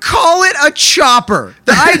that. Dude, call it a chopper.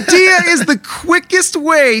 The idea is the quickest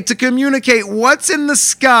way to communicate what's in the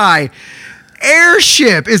sky.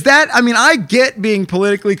 Airship. Is that, I mean, I get being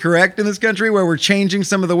politically correct in this country where we're changing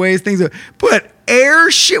some of the ways things are, but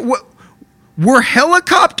airship, were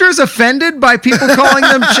helicopters offended by people calling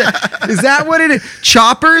them, is that what it is?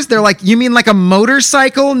 Choppers? They're like, you mean like a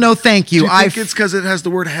motorcycle? No, thank you. Do you think it's because it has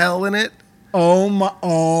the word hell in it?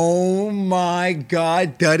 Oh my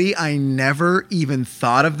God, Duddy, I never even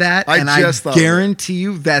thought of that. I guarantee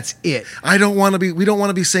you that's it. We don't want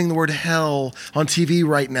to be saying the word hell on TV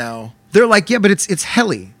right now. They're like, yeah, but it's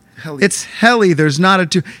helly. It's helly. There's not a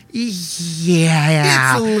two.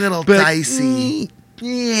 Yeah. It's a little dicey.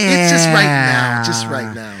 Yeah. It's just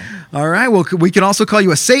right now. All right. Well, we can also call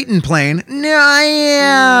you a Satan plane. No,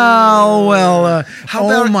 yeah. Well, how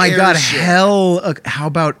about God, hell. How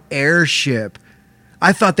about airship?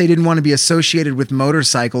 I thought they didn't want to be associated with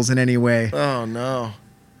motorcycles in any way. Oh no.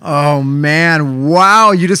 Oh man!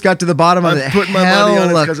 Wow, you just got to the bottom of it. I'm putting my money on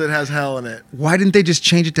it because it has hell in it. Why didn't they just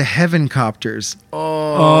change it to heaven copters?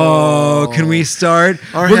 Oh, can we start?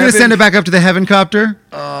 We're gonna send it back up to the heaven copter.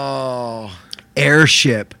 Oh,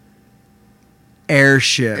 airship,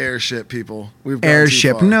 people. We've gone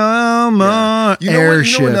airship. Too far. No more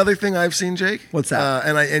airship. You know another thing I've seen, Jake? What's that?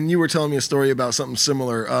 And you were telling me a story about something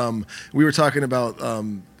similar. We were talking about.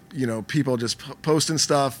 You know, people just posting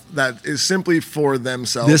stuff that is simply for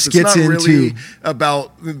themselves. It's not really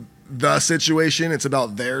about the situation. It's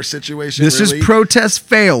about their situation. This is protest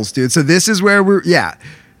fails, dude. So this is where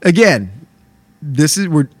again,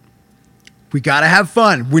 we got to have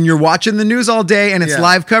fun. When you're watching the news all day and it's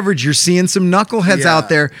live coverage, you're seeing some knuckleheads out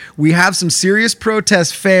there. We have some serious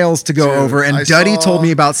protest fails to go over. And Duddy told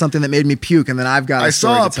me about something that made me puke. And then I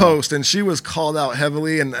saw a post and she was called out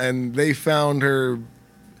heavily and they found her.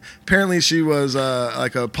 Apparently, she was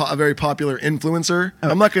like a very popular influencer.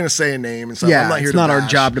 I'm not going to say a name and stuff. Yeah, I'm not here it's to not bash. our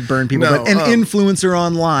job to burn people, but an influencer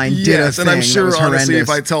online did a thing. And I'm sure, honestly, horrendous. if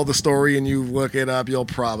I tell the story and you look it up, you'll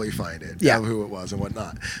probably find it. Yeah, who it was and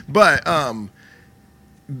whatnot. But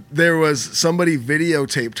there was somebody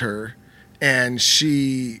videotaped her, and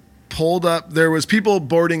she pulled up. There was people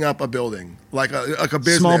boarding up a building, like a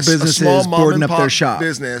business, small businesses a small boarding up their shop.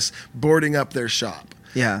 Business boarding up their shop.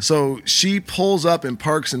 Yeah. So she pulls up and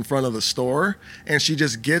parks in front of the store, and she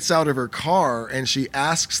just gets out of her car and she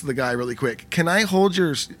asks the guy really quick, "Can I hold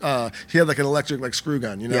your?" He had like an electric screw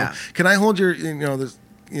gun, you know. Yeah. "Can I hold your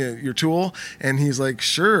your tool?" And he's like,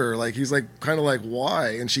 "Sure." Like he's like kind of like, "Why?"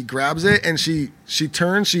 And she grabs it and she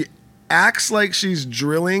turns. She acts like she's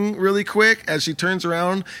drilling really quick as she turns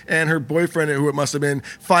around, and her boyfriend, who it must have been,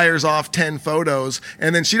 fires off 10 photos,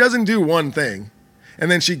 and then she doesn't do one thing,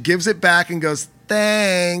 and then she gives it back and goes,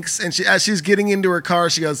 "Thanks." And as she's getting into her car,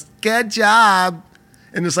 she goes, "Good job,"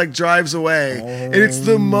 and just like drives away. And it's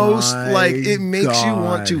the most like, it makes you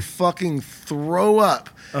want to fucking throw up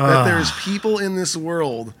that there's people in this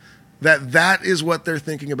world that is what they're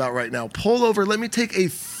thinking about right now. Pull over. Let me take a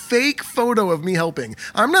fake photo of me helping.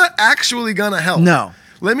 I'm not actually going to help. No.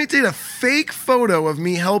 Let me take a fake photo of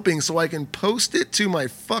me helping so I can post it to my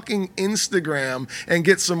fucking Instagram and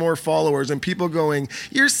get some more followers and people going,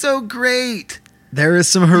 "You're so great." There is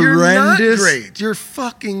some horrendous. You're not great. You're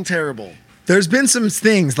fucking terrible. There's been some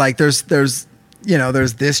things like there's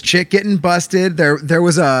this chick getting busted. There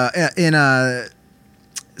was in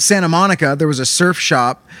Santa Monica, there was a surf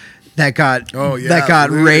shop that got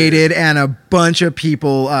raided, and a bunch of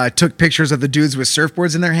people took pictures of the dudes with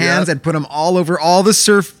surfboards in their hands and put them all over all the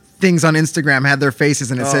surf things on Instagram, had their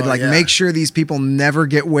faces, and it said make sure these people never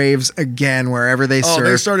get waves again wherever they surf.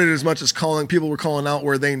 They started as much as people were calling out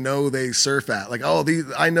where they know they surf at. Like,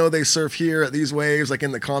 I know they surf here at these waves, like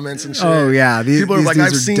in the comments and shit. Oh yeah, people are like,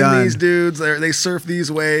 I've seen done. These dudes. They surf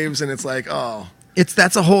these waves, and it's like, oh.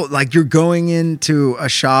 That's a whole, like, you're going into a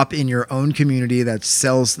shop in your own community that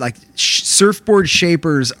sells like surfboard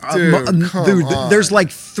shapers. Dude, come on. There's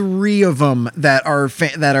like 3 of them that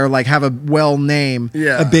are like have a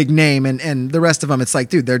a big name, and the rest of them, it's like,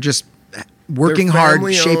 dude, they're just working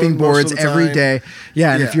hard, shaping boards every day.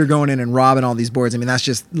 Yeah, and if you're going in and robbing all these boards, I mean, that's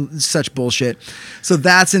just such bullshit. So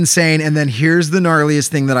that's insane. And then here's the gnarliest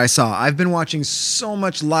thing that I saw. I've been watching so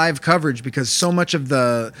much live coverage because so much of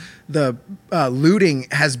the looting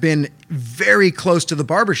has been very close to the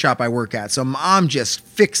barbershop I work at. So I'm just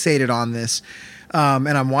fixated on this. And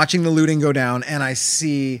I'm watching the looting go down, and I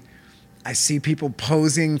see people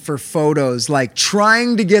posing for photos, like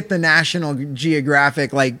trying to get the National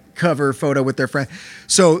Geographic like cover photo with their friend.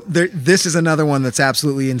 So this is another one that's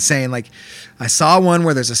absolutely insane. Like, I saw one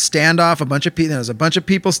where there's a standoff, there's a bunch of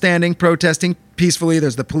people standing, protesting peacefully.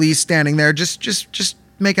 There's the police standing there, just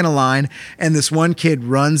making a line, and this one kid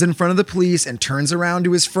runs in front of the police and turns around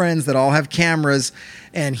to his friends that all have cameras,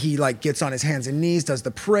 and he like gets on his hands and knees, does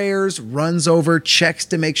the prayers, runs over, checks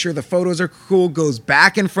to make sure the photos are cool, goes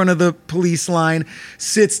back in front of the police line,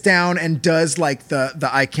 sits down, and does like the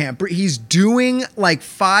I can't breathe. He's doing like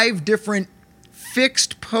 5 different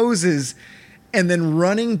fixed poses, and then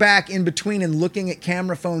running back in between and looking at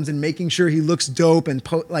camera phones and making sure he looks dope and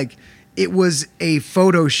like. It was a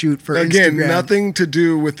photo shoot for Again, Instagram. nothing to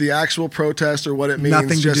do with the actual protest or what it means.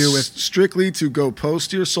 Nothing to do with strictly to go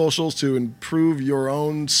post to your socials to improve your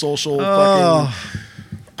own social fucking.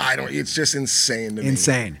 It's just insane to me.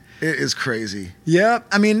 Insane. It is crazy. Yeah,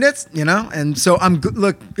 I mean, that's, and so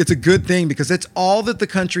look, it's a good thing because it's all that the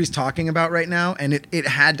country's talking about right now, and it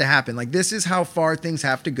had to happen. Like, this is how far things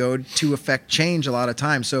have to go to affect change a lot of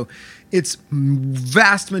times. So it's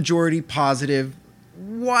vast majority positive.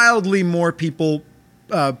 Wildly more people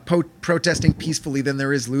protesting peacefully than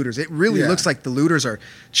there is looters. It really looks like the looters are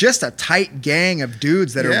just a tight gang of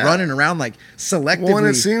dudes that are running around like selectively. Well, and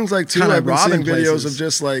it seems like too, I've been seeing videos places. of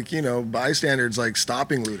just like, bystanders like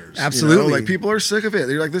stopping looters. Absolutely. Like, people are sick of it.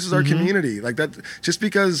 They're like, this is our community. Like, that, just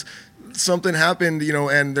because something happened,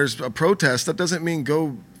 and there's a protest, that doesn't mean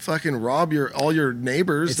go fucking rob all your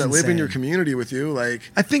neighbors that live in your community with you.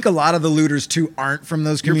 Like, I think a lot of the looters too aren't from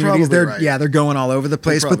those communities. They're going all over the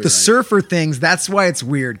place. But the surfer things, that's why it's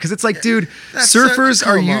weird, because it's like, dude, surfers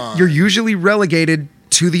you're usually relegated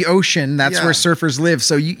to the ocean. That's where surfers live.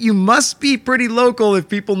 So you must be pretty local if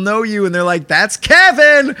people know you and they're like, that's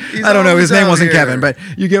Kevin. I don't know. His name wasn't Kevin, but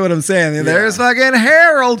you get what I'm saying. Yeah. There's fucking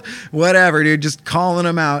Harold. Whatever, dude. Just calling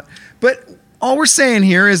him out. But all we're saying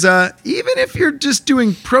here is even if you're just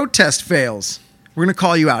doing protest fails, we're going to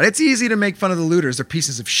call you out. It's easy to make fun of the looters. They're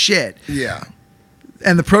pieces of shit. Yeah.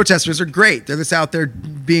 And the protesters are great. They're just out there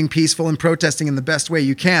being peaceful and protesting in the best way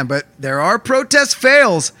you can. But there are protest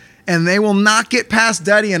fails, and they will not get past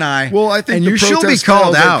Duddy and I. Well, I think and the you should be protest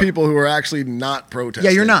called fails out. are people who are actually not protesting.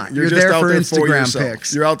 Yeah, you're not. You're just there out for there Instagram for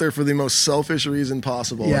pics. You're out there for the most selfish reason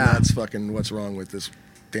possible. Yeah. And that's fucking what's wrong with this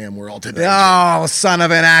damn world today. Oh, son of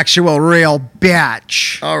an actual real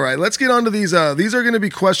bitch. All right, let's get on to these. These are going to be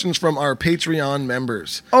questions from our Patreon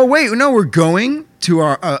members. Oh, wait. No, we're going to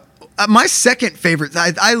our... my second favorite.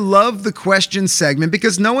 I love the question segment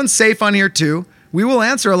because no one's safe on here too. We will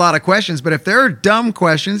answer a lot of questions, but if there are dumb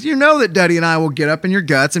questions, you know that Duddy and I will get up in your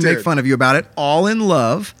guts and make fun of you about it, all in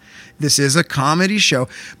love. This is a comedy show,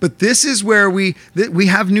 but this is where we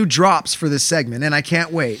have new drops for this segment, and I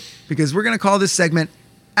can't wait because we're going to call this segment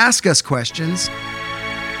Ask Us Questions.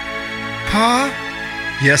 Pa?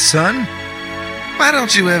 Yes, son? Why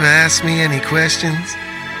don't you ever ask me any questions?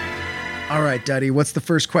 All right, Duddy, what's the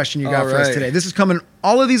first question you got for us today? This is coming,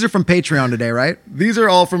 all of these are from Patreon today, right? These are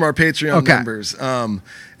all from our Patreon members.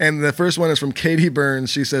 And the first one is from Katie Burns.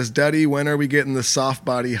 She says, Duddy, when are we getting the soft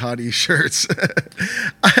body hottie shirts?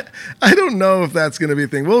 I don't know if that's going to be a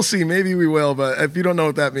thing. We'll see. Maybe we will. But if you don't know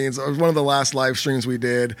what that means, it was one of the last live streams we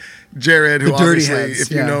did. Jared, who The Dirty obviously, Heads,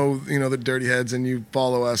 if yeah. you know the Dirty Heads, and you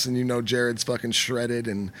follow us, and you know Jared's fucking shredded,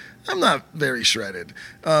 and I'm not very shredded.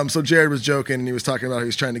 So Jared was joking, and he was talking about how he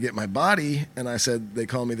was trying to get my body, and I said they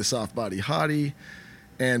call me the soft body hottie,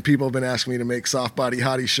 and people have been asking me to make soft body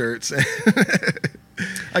hottie shirts.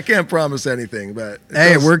 I can't promise anything, but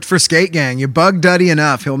It worked for Skate Gang. You bug Duddy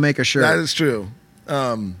enough, he'll make a shirt. That is true.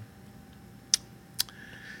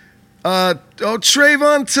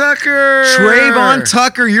 Trayvon Tucker. Trayvon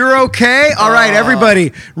Tucker, you're okay? All right,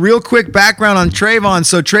 everybody. Real quick background on Trayvon.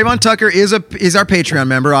 So Trayvon Tucker is our Patreon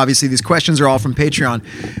member. Obviously, these questions are all from Patreon.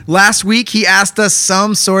 Last week, he asked us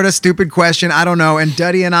some sort of stupid question. I don't know. And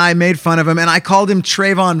Duddy and I made fun of him, and I called him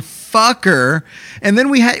Trayvon Fucker. And then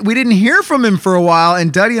we didn't hear from him for a while,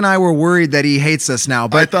 and Duddy and I were worried that he hates us now. I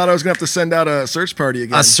But thought I was going to have to send out a search party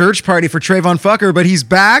again. a search party for Trayvon Fucker, but he's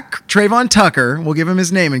back. Trayvon Tucker. We'll give him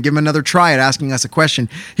his name and give him another try at asking us a question.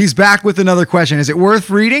 He's back with another question. Is it worth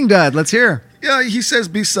reading, Dud? Let's hear. Yeah, he says,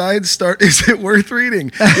 is it worth reading?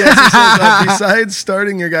 Yes, he says, besides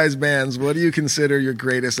starting your guys' bands, what do you consider your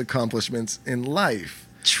greatest accomplishments in life?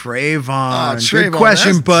 Trayvon. Trayvon, Good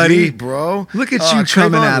question, that's buddy. deep, bro. Look at you coming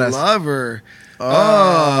Trayvon at us. Lover.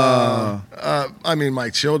 Oh. I mean,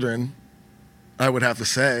 my children, I would have to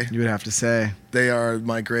say. You would have to say. They are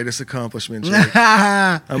my greatest accomplishment, Jake.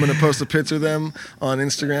 I'm going to post a picture of them on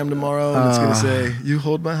Instagram tomorrow, and it's going to say, "You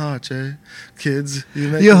hold my heart, Jay. Kids, you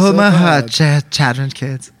make You me hold so my proud." heart, children,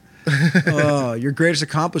 kids. Oh, your greatest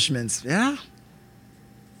accomplishments. Yeah.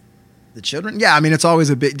 The children? Yeah, I mean, it's always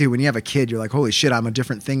a big dude. When you have a kid, you're like, holy shit, I'm a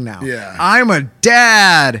different thing now. Yeah. I'm a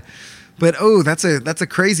dad. But, that's a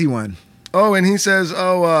crazy one. Oh, and he says,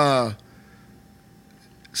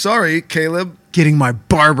 sorry, Caleb. Getting my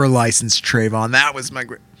barber license, Trayvon. That was my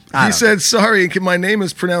great. He said, sorry, my name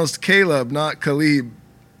is pronounced Caleb, not Khalib.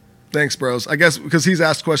 Thanks, bros. I guess because he's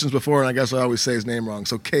asked questions before, and I guess I always say his name wrong.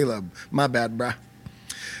 So Caleb, my bad, brah.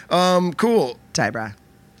 Cool. Ty, brah.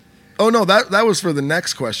 Oh, no, that was for the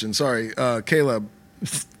next question. Sorry, Caleb.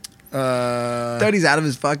 Thought he's out of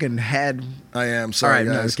his fucking head. I am. All Sorry, right,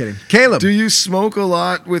 guys. no, just kidding. Caleb. Do you smoke a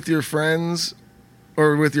lot with your friends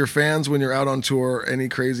or with your fans when you're out on tour? Any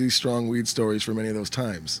crazy strong weed stories from any of those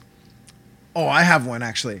times? Oh, I have one,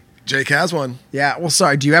 actually. Jake has one. Yeah, well,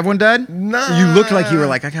 sorry. Do you have one, Dud? Nah. You looked like you were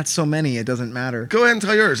like, I got so many, it doesn't matter. Go ahead and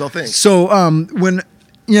tell yours. I'll think. So, when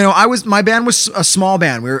my band was a small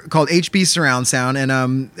band. We were called HB Surround Sound,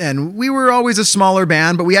 and we were always a smaller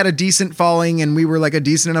band, but we had a decent following, and we were like a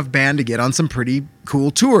decent enough band to get on some pretty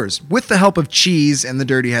cool tours with the help of Cheese and the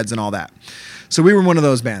Dirty Heads and all that. So we were one of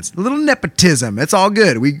those bands. A little nepotism. It's all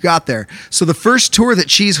good. We got there. So the first tour that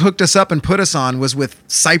Cheese hooked us up and put us on was with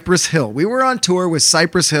Cypress Hill. We were on tour with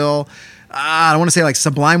Cypress Hill. I want to say like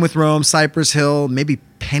Sublime with Rome, Cypress Hill, maybe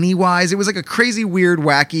Pennywise. It was like a crazy, weird,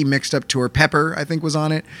 wacky, mixed up tour. Pepper, I think, was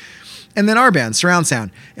on it. And then our band, Surround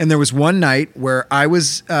Sound. And there was one night where I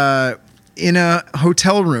was in a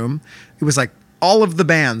hotel room. It was like all of the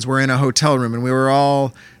bands were in a hotel room, and we were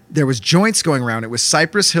all... There was joints going around. It was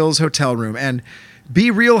Cypress Hill's hotel room. And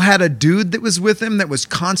Be Real had a dude that was with him that was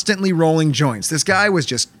constantly rolling joints. This guy was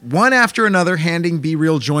just one after another handing Be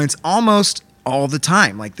Real joints almost all the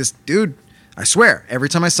time. Like this dude, I swear, every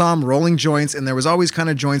time I saw him rolling joints, and there was always kind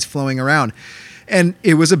of joints flowing around. And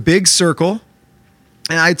it was a big circle.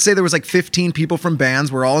 And I'd say there was like 15 people from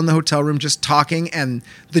bands. We're all in the hotel room just talking, and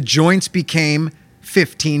the joints became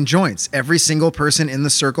 15 joints. Every single person in the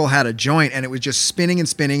circle had a joint, and it was just spinning and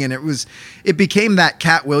spinning. And it became that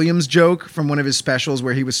Cat Williams joke from one of his specials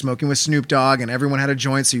where he was smoking with Snoop Dogg and everyone had a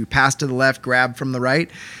joint. So you passed to the left, grabbed from the right.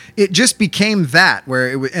 It just became that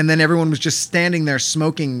and then everyone was just standing there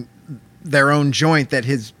smoking their own joint that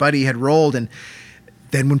his buddy had rolled. And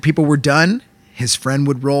then when people were done, his friend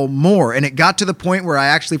would roll more. And it got to the point where I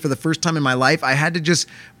actually, for the first time in my life, I had to just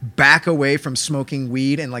back away from smoking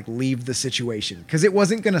weed and like leave the situation because it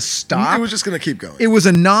wasn't going to stop. It was just going to keep going. It was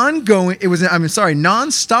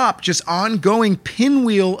non-stop, just ongoing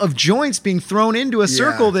pinwheel of joints being thrown into a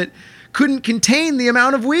circle that couldn't contain the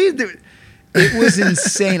amount of weed. It was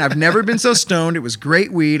insane. I've never been so stoned. It was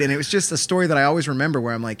great weed. And it was just a story that I always remember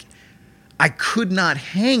where I'm like, I could not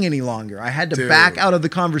hang any longer. I had to back out of the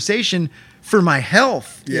conversation for my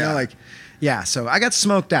health. You know, so I got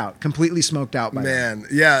smoked out, completely smoked out by them.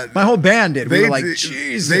 Yeah. My whole band did. We were like,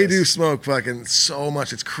 Jesus. They do smoke fucking so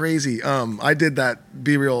much. It's crazy. I did that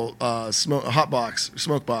Be Real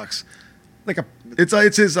smoke box. Like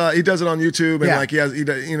it's his he does it on YouTube, and like he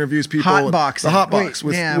interviews people. Hot box. The hot box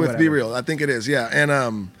with whatever. Be Real. I think it is. Yeah.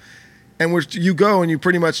 and you go and you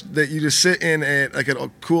pretty much that you just sit in a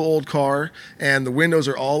cool old car, and the windows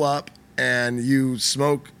are all up, and you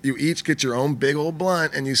smoke. You each get your own big old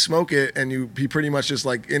blunt, and you smoke it, and he pretty much just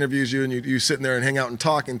like interviews you, and you sit in there and hang out and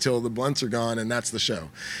talk until the blunts are gone, and that's the show.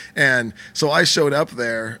 And so I showed up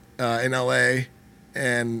there in LA,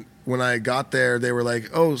 and when I got there, they were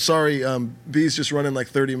like, "Oh, sorry, B's just running like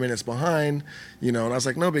 30 minutes behind," And I was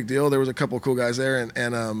like, "No big deal." There was a couple of cool guys there,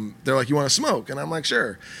 and they're like, "You want to smoke?" And I'm like,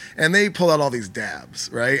 "Sure." And they pull out all these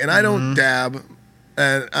dabs, right? And I don't dab.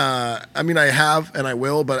 And I mean, I have and I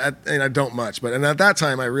will, but I don't much. And at that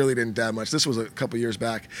time, I really didn't dab much. This was a couple years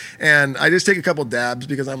back, and I just take a couple dabs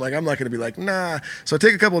because I'm like, I'm not going to be like, nah. So I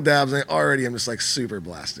take a couple dabs, and already I'm just like super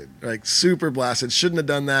blasted. Shouldn't have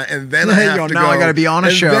done that. And then I have to go. I got to be on a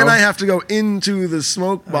show. And then I have to go into the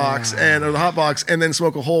smoke box or the hot box, and then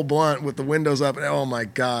smoke a whole blunt with the windows up. And oh my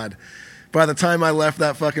god. By the time I left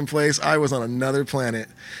that fucking place, I was on another planet.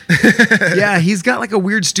 Yeah, he's got like a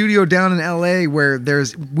weird studio down in LA where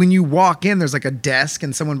when you walk in, there's like a desk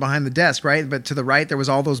and someone behind the desk, right? But to the right, there was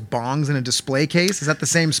all those bongs in a display case. Is that the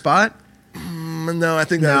same spot? No, I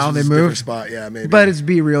think that was a different spot. Yeah, maybe. But it's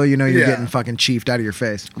Be Real, you're getting fucking chiefed out of your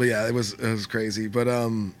face. But yeah, it was crazy. But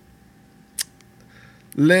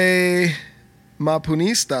Le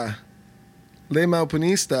Mapunista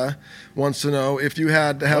wants to know, if you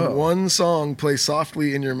had to have one song play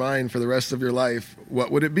softly in your mind for the rest of your life, what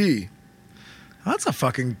would it be? That's a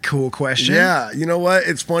fucking cool question. Yeah, you know what?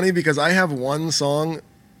 It's funny because I have one song.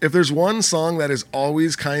 If there's one song that is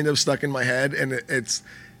always kind of stuck in my head, and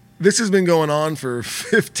this has been going on for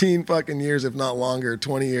 15 fucking years, if not longer,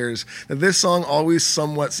 20 years, that this song always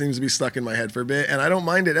somewhat seems to be stuck in my head for a bit, and I don't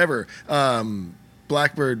mind it ever.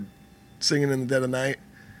 Blackbird, Singing in the Dead of Night.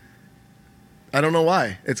 I don't know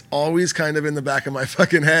why. It's always kind of in the back of my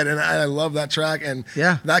fucking head, and I love that track, and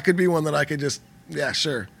that could be one that I could just,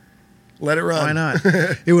 sure, let it run. Why not?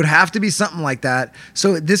 It would have to be something like that.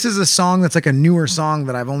 So this is a song that's like a newer song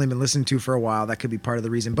that I've only been listening to for a while. That could be part of the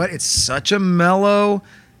reason, but it's such a mellow.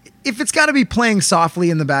 If it's got to be playing softly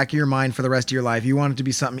in the back of your mind for the rest of your life, you want it to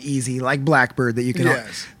be something easy like Blackbird that you can.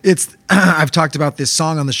 Yes. It's I've talked about this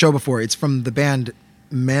song on the show before. It's from the band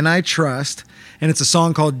Men I Trust, and it's a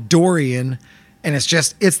song called Dorian. And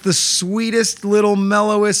it's the sweetest little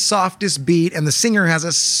mellowest, softest beat. And the singer has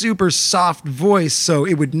a super soft voice, so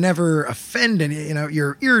it would never offend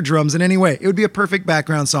your eardrums in any way. It would be a perfect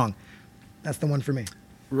background song. That's the one for me.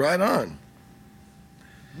 Right on.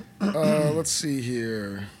 Let's see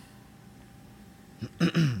here.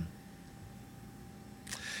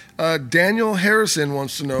 Daniel Harrison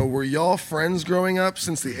wants to know, were y'all friends growing up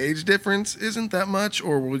since the age difference isn't that much,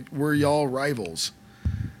 or were y'all rivals?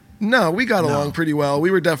 No, we got along pretty well.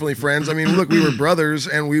 We were definitely friends. I mean, look, we were brothers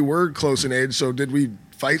and we were close in age. So did we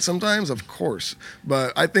fight sometimes? Of course.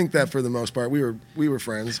 But I think that for the most part, we were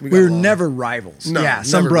friends. We were never rivals. No, yeah,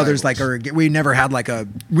 some brothers rivals. we never had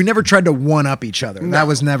we never tried to one up each other. No. That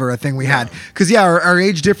was never a thing we had. Because our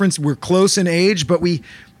age difference, we're close in age, but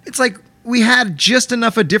it's like we had just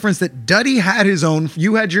enough of difference that Duddy had his own.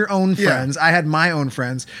 You had your own friends. I had my own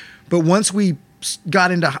friends. But once we got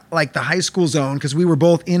into like the high school zone, because we were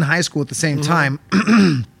both in high school at the same time,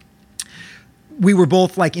 we were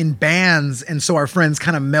both like in bands, and so our friends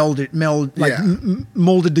kind of molded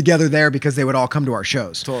together there because they would all come to our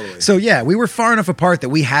shows. Totally. So yeah, we were far enough apart that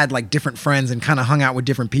we had like different friends and kind of hung out with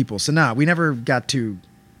different people. So we never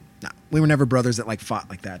we were never brothers that like fought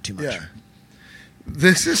like that too much. Yeah.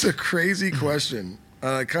 This is a crazy question.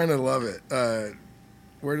 I kind of love it.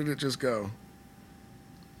 Where did it just go?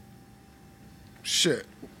 Shit.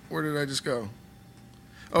 Where did I just go?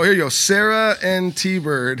 Oh, here you go. Sarah N.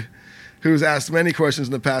 T-Bird, who's asked many questions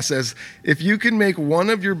in the past, says, if you could make one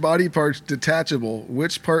of your body parts detachable,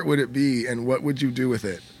 which part would it be and what would you do with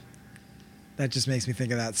it? That just makes me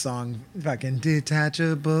think of that song, fucking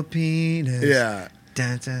Detachable Penis. Yeah.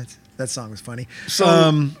 That song was funny. So,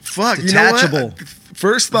 detachable. You know what?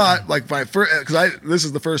 First thought, because this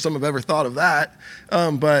is the first time I've ever thought of that,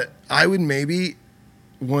 but I would maybe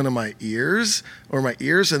one of my ears,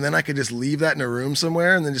 and then I could just leave that in a room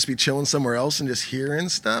somewhere and then just be chilling somewhere else and just hearing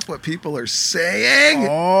stuff, what people are saying.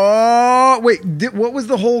 Oh, wait, what was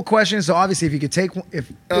the whole question? So obviously if you could take, what did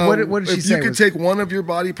she say? If you could take one of your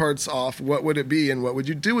body parts off, what would it be and what would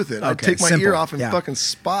you do with it? Okay, I'd take my ear off and fucking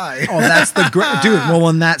spy. Oh, that's the dude. Well,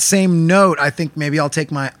 on that same note, I think maybe I'll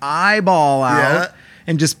take my eyeball out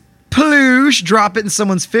and just ploosh, drop it in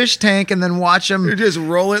someone's fish tank, and then watch them. You just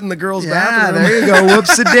roll it in the girl's bathroom. There you go.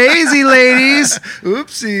 Whoopsie-daisy, ladies.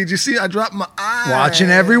 Oopsie. Did you see? I dropped my eye. Watching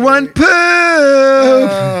everyone poop.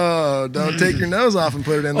 Oh, don't take your nose off and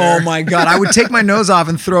put it in there. Oh my God. I would take my nose off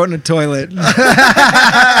and throw it in a toilet.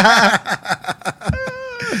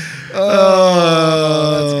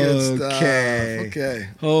 Oh, that's good stuff. Okay.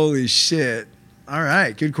 Holy shit. All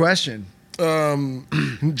right. Good question.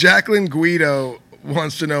 Jacqueline Guido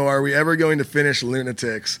wants to know, are we ever going to finish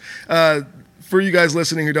Lunatics? For you guys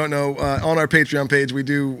listening who don't know, on our Patreon page, we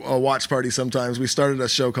do a watch party sometimes. We started a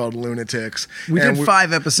show called Lunatics. We did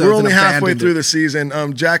 5 episodes. We're only and halfway abandoned through it. the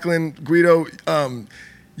season. Jacqueline Guido,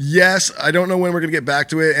 yes, I don't know when we're going to get back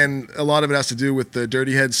to it, and a lot of it has to do with the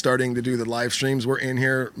Dirty Heads starting to do the live streams. We're in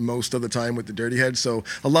here most of the time with the Dirty Heads, so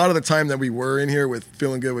a lot of the time that we were in here with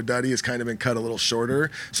Feeling Good with Duddy has kind of been cut a little shorter.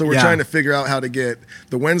 So we're trying to figure out how to get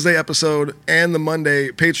the Wednesday episode and the Monday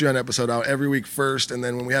Patreon episode out every week first, and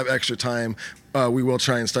then when we have extra time, we will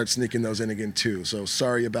try and start sneaking those in again too. So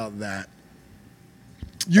sorry about that.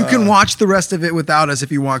 You can watch the rest of it without us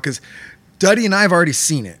if you want, because Duddy and I have already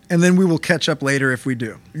seen it, and then we will catch up later if we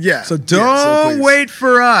do. Yeah. So don't please. wait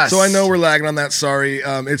for us. So I know we're lagging on that. Sorry.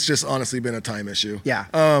 It's just honestly been a time issue. Yeah.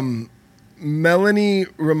 Melanie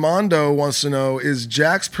Ramondo wants to know, is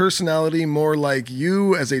Jack's personality more like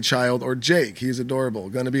you as a child or Jake? He's adorable.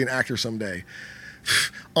 Going to be an actor someday.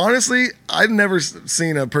 Honestly, I've never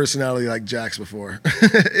seen a personality like Jack's before.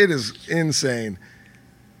 It is insane.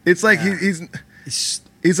 It's like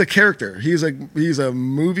he's a character. He's a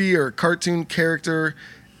movie or a cartoon character.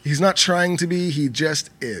 He's not trying to be. He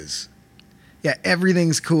just is. Yeah,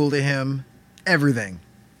 everything's cool to him. Everything.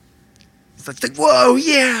 It's like, whoa,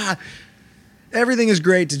 yeah. Everything is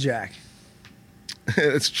great to Jack.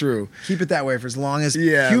 It's true. Keep it that way for as long as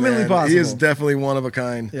humanly possible. He is definitely one of a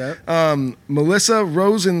kind. Yep. Melissa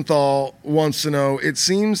Rosenthal wants to know, it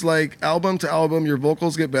seems like album to album, your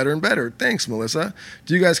vocals get better and better. Thanks, Melissa.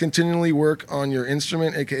 Do you guys continually work on your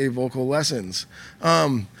instrument, aka vocal lessons?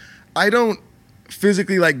 I don't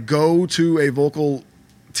physically go to a vocal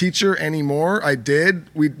teacher anymore. I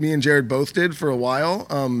did. Me and Jared both did for a while.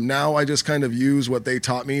 Now I just kind of use what they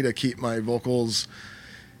taught me to keep my vocals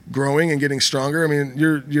growing and getting stronger. I mean,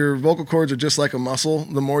 your vocal cords are just like a muscle.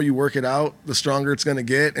 The more you work it out, the stronger it's going to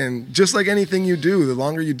get. And just like anything you do, the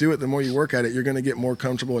longer you do it, the more you work at it, you're going to get more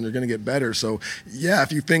comfortable and you're going to get better. So yeah,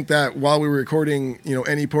 if you think that while we were recording,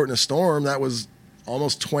 Any Port in a Storm, that was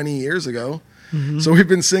almost 20 years ago. Mm-hmm. So we've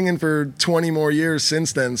been singing for 20 more years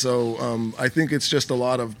since then. So I think it's just a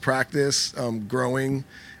lot of practice, growing,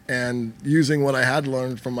 and using what I had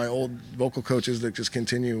learned from my old vocal coaches to just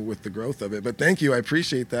continue with the growth of it. But thank you. I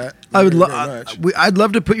appreciate that. Very much. I'd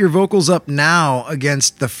love to put your vocals up now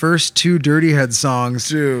against the first 2 Dirty Head songs.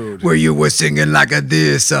 Dude. Where you were singing like a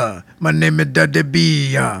this, my name is Duddy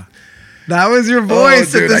B. That was your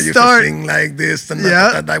voice at the I used start. to sing like this, and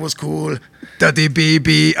that was cool. Duddy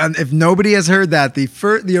B. And if nobody has heard that,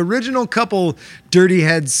 the original couple Dirty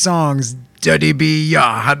Head songs, Duddy B.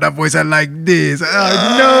 Had that voice like this.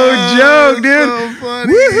 No joke, dude. So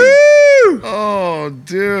funny. Woohoo! Oh,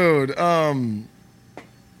 dude.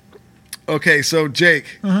 Okay, so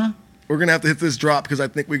Jake, we're gonna have to hit this drop because I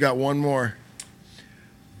think we got one more.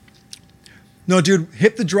 No, dude,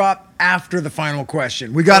 hit the drop after the final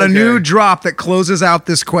question. We got a new drop that closes out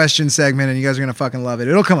this question segment, and you guys are gonna fucking love it.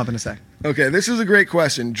 It'll come up in a sec. Okay, this is a great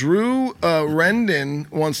question. Drew Rendon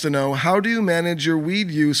wants to know, how do you manage your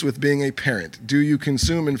weed use with being a parent? Do you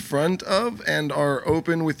consume in front of and are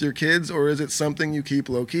open with your kids, or is it something you keep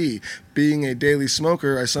low-key? Being a daily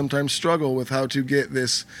smoker, I sometimes struggle with how to get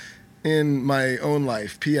this in my own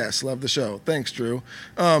life. P.S. Love the show. Thanks, Drew.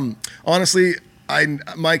 Honestly,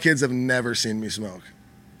 my kids have never seen me smoke.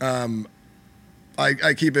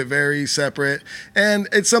 I keep it very separate, and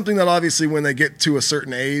it's something that obviously when they get to a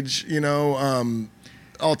certain age,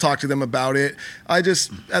 I'll talk to them about it. I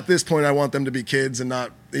just, at this point, I want them to be kids and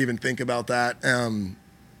not even think about that.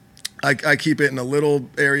 I keep it in a little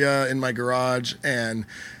area in my garage, and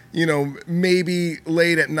maybe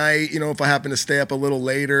late at night, if I happen to stay up a little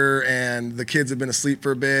later and the kids have been asleep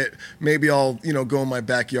for a bit, maybe I'll, go in my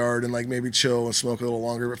backyard and maybe chill and smoke a little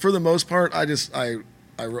longer. But for the most part, I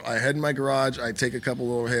head in my garage, I take a couple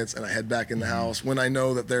little hits, and I head back in the house when I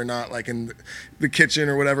know that they're not in the kitchen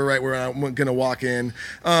or whatever, right, where I'm going to walk in.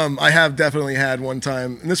 I have definitely had one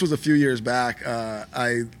time, and this was a few years back,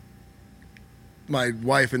 my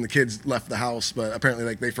wife and the kids left the house, but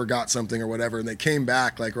apparently they forgot something or whatever, and they came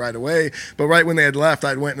back right away. But right when they had left,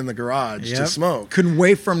 I went in the garage to smoke. Couldn't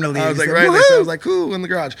wait for them to leave. I was I was like, cool, in the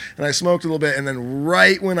garage, and I smoked a little bit. And then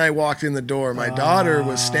right when I walked in the door, my daughter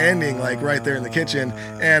was standing right there in the kitchen,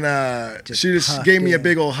 and she just gave me a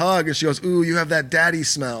big old hug, and she goes, "Ooh, you have that daddy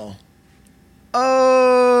smell."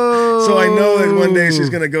 Oh. So I know that one day she's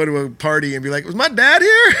gonna go to a party and be like, "Was my dad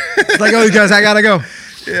here?" It's like, oh, you guys, I gotta go.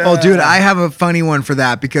 Yeah. Oh, dude, I have a funny one for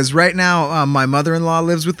that because right now my mother-in-law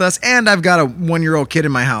lives with us and I've got a 1-year-old kid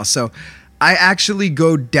in my house. So I actually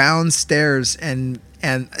go downstairs and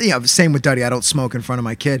same with Duddy. I don't smoke in front of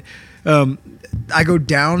my kid. I go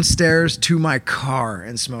downstairs to my car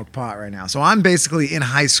and smoke pot right now. So I'm basically in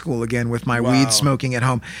high school again with my weed smoking at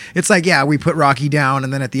home. It's like, yeah, we put Rocky down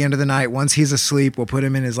and then at the end of the night, once he's asleep, we'll put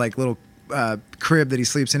him in his like little crib that he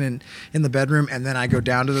sleeps in the bedroom. And then I go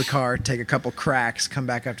down to the car, take a couple cracks, come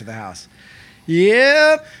back up to the house.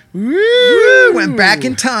 Yep. Woo! Went back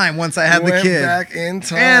in time once I had the kid. Back in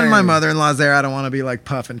time. And my mother-in-law's there. I don't want to be like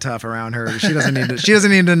puff and tough around her. She doesn't need to. She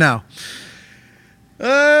doesn't need to know.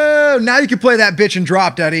 Oh, now you can play that bitch and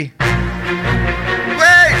drop, Duddy.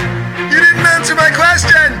 Wait! You didn't answer my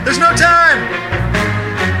question! There's no time.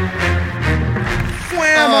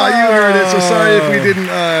 Oh, you heard it. So sorry if we didn't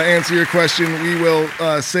answer your question. We will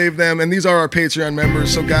save them. And these are our Patreon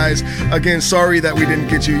members. So guys, again, sorry that we didn't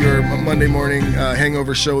get you your Monday morning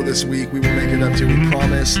hangover show this week. We will make it up to you, we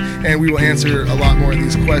promise. And we will answer a lot more of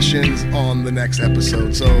these questions on the next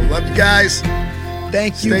episode. So love you guys.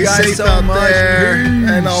 Thank you Stay guys safe so out much. there. Peace.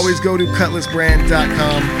 And always go to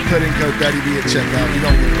cutlassbrand.com. Put in code DuddyB at checkout. You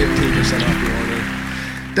don't get 15% off your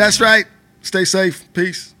order. That's right. Stay safe.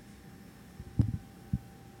 Peace.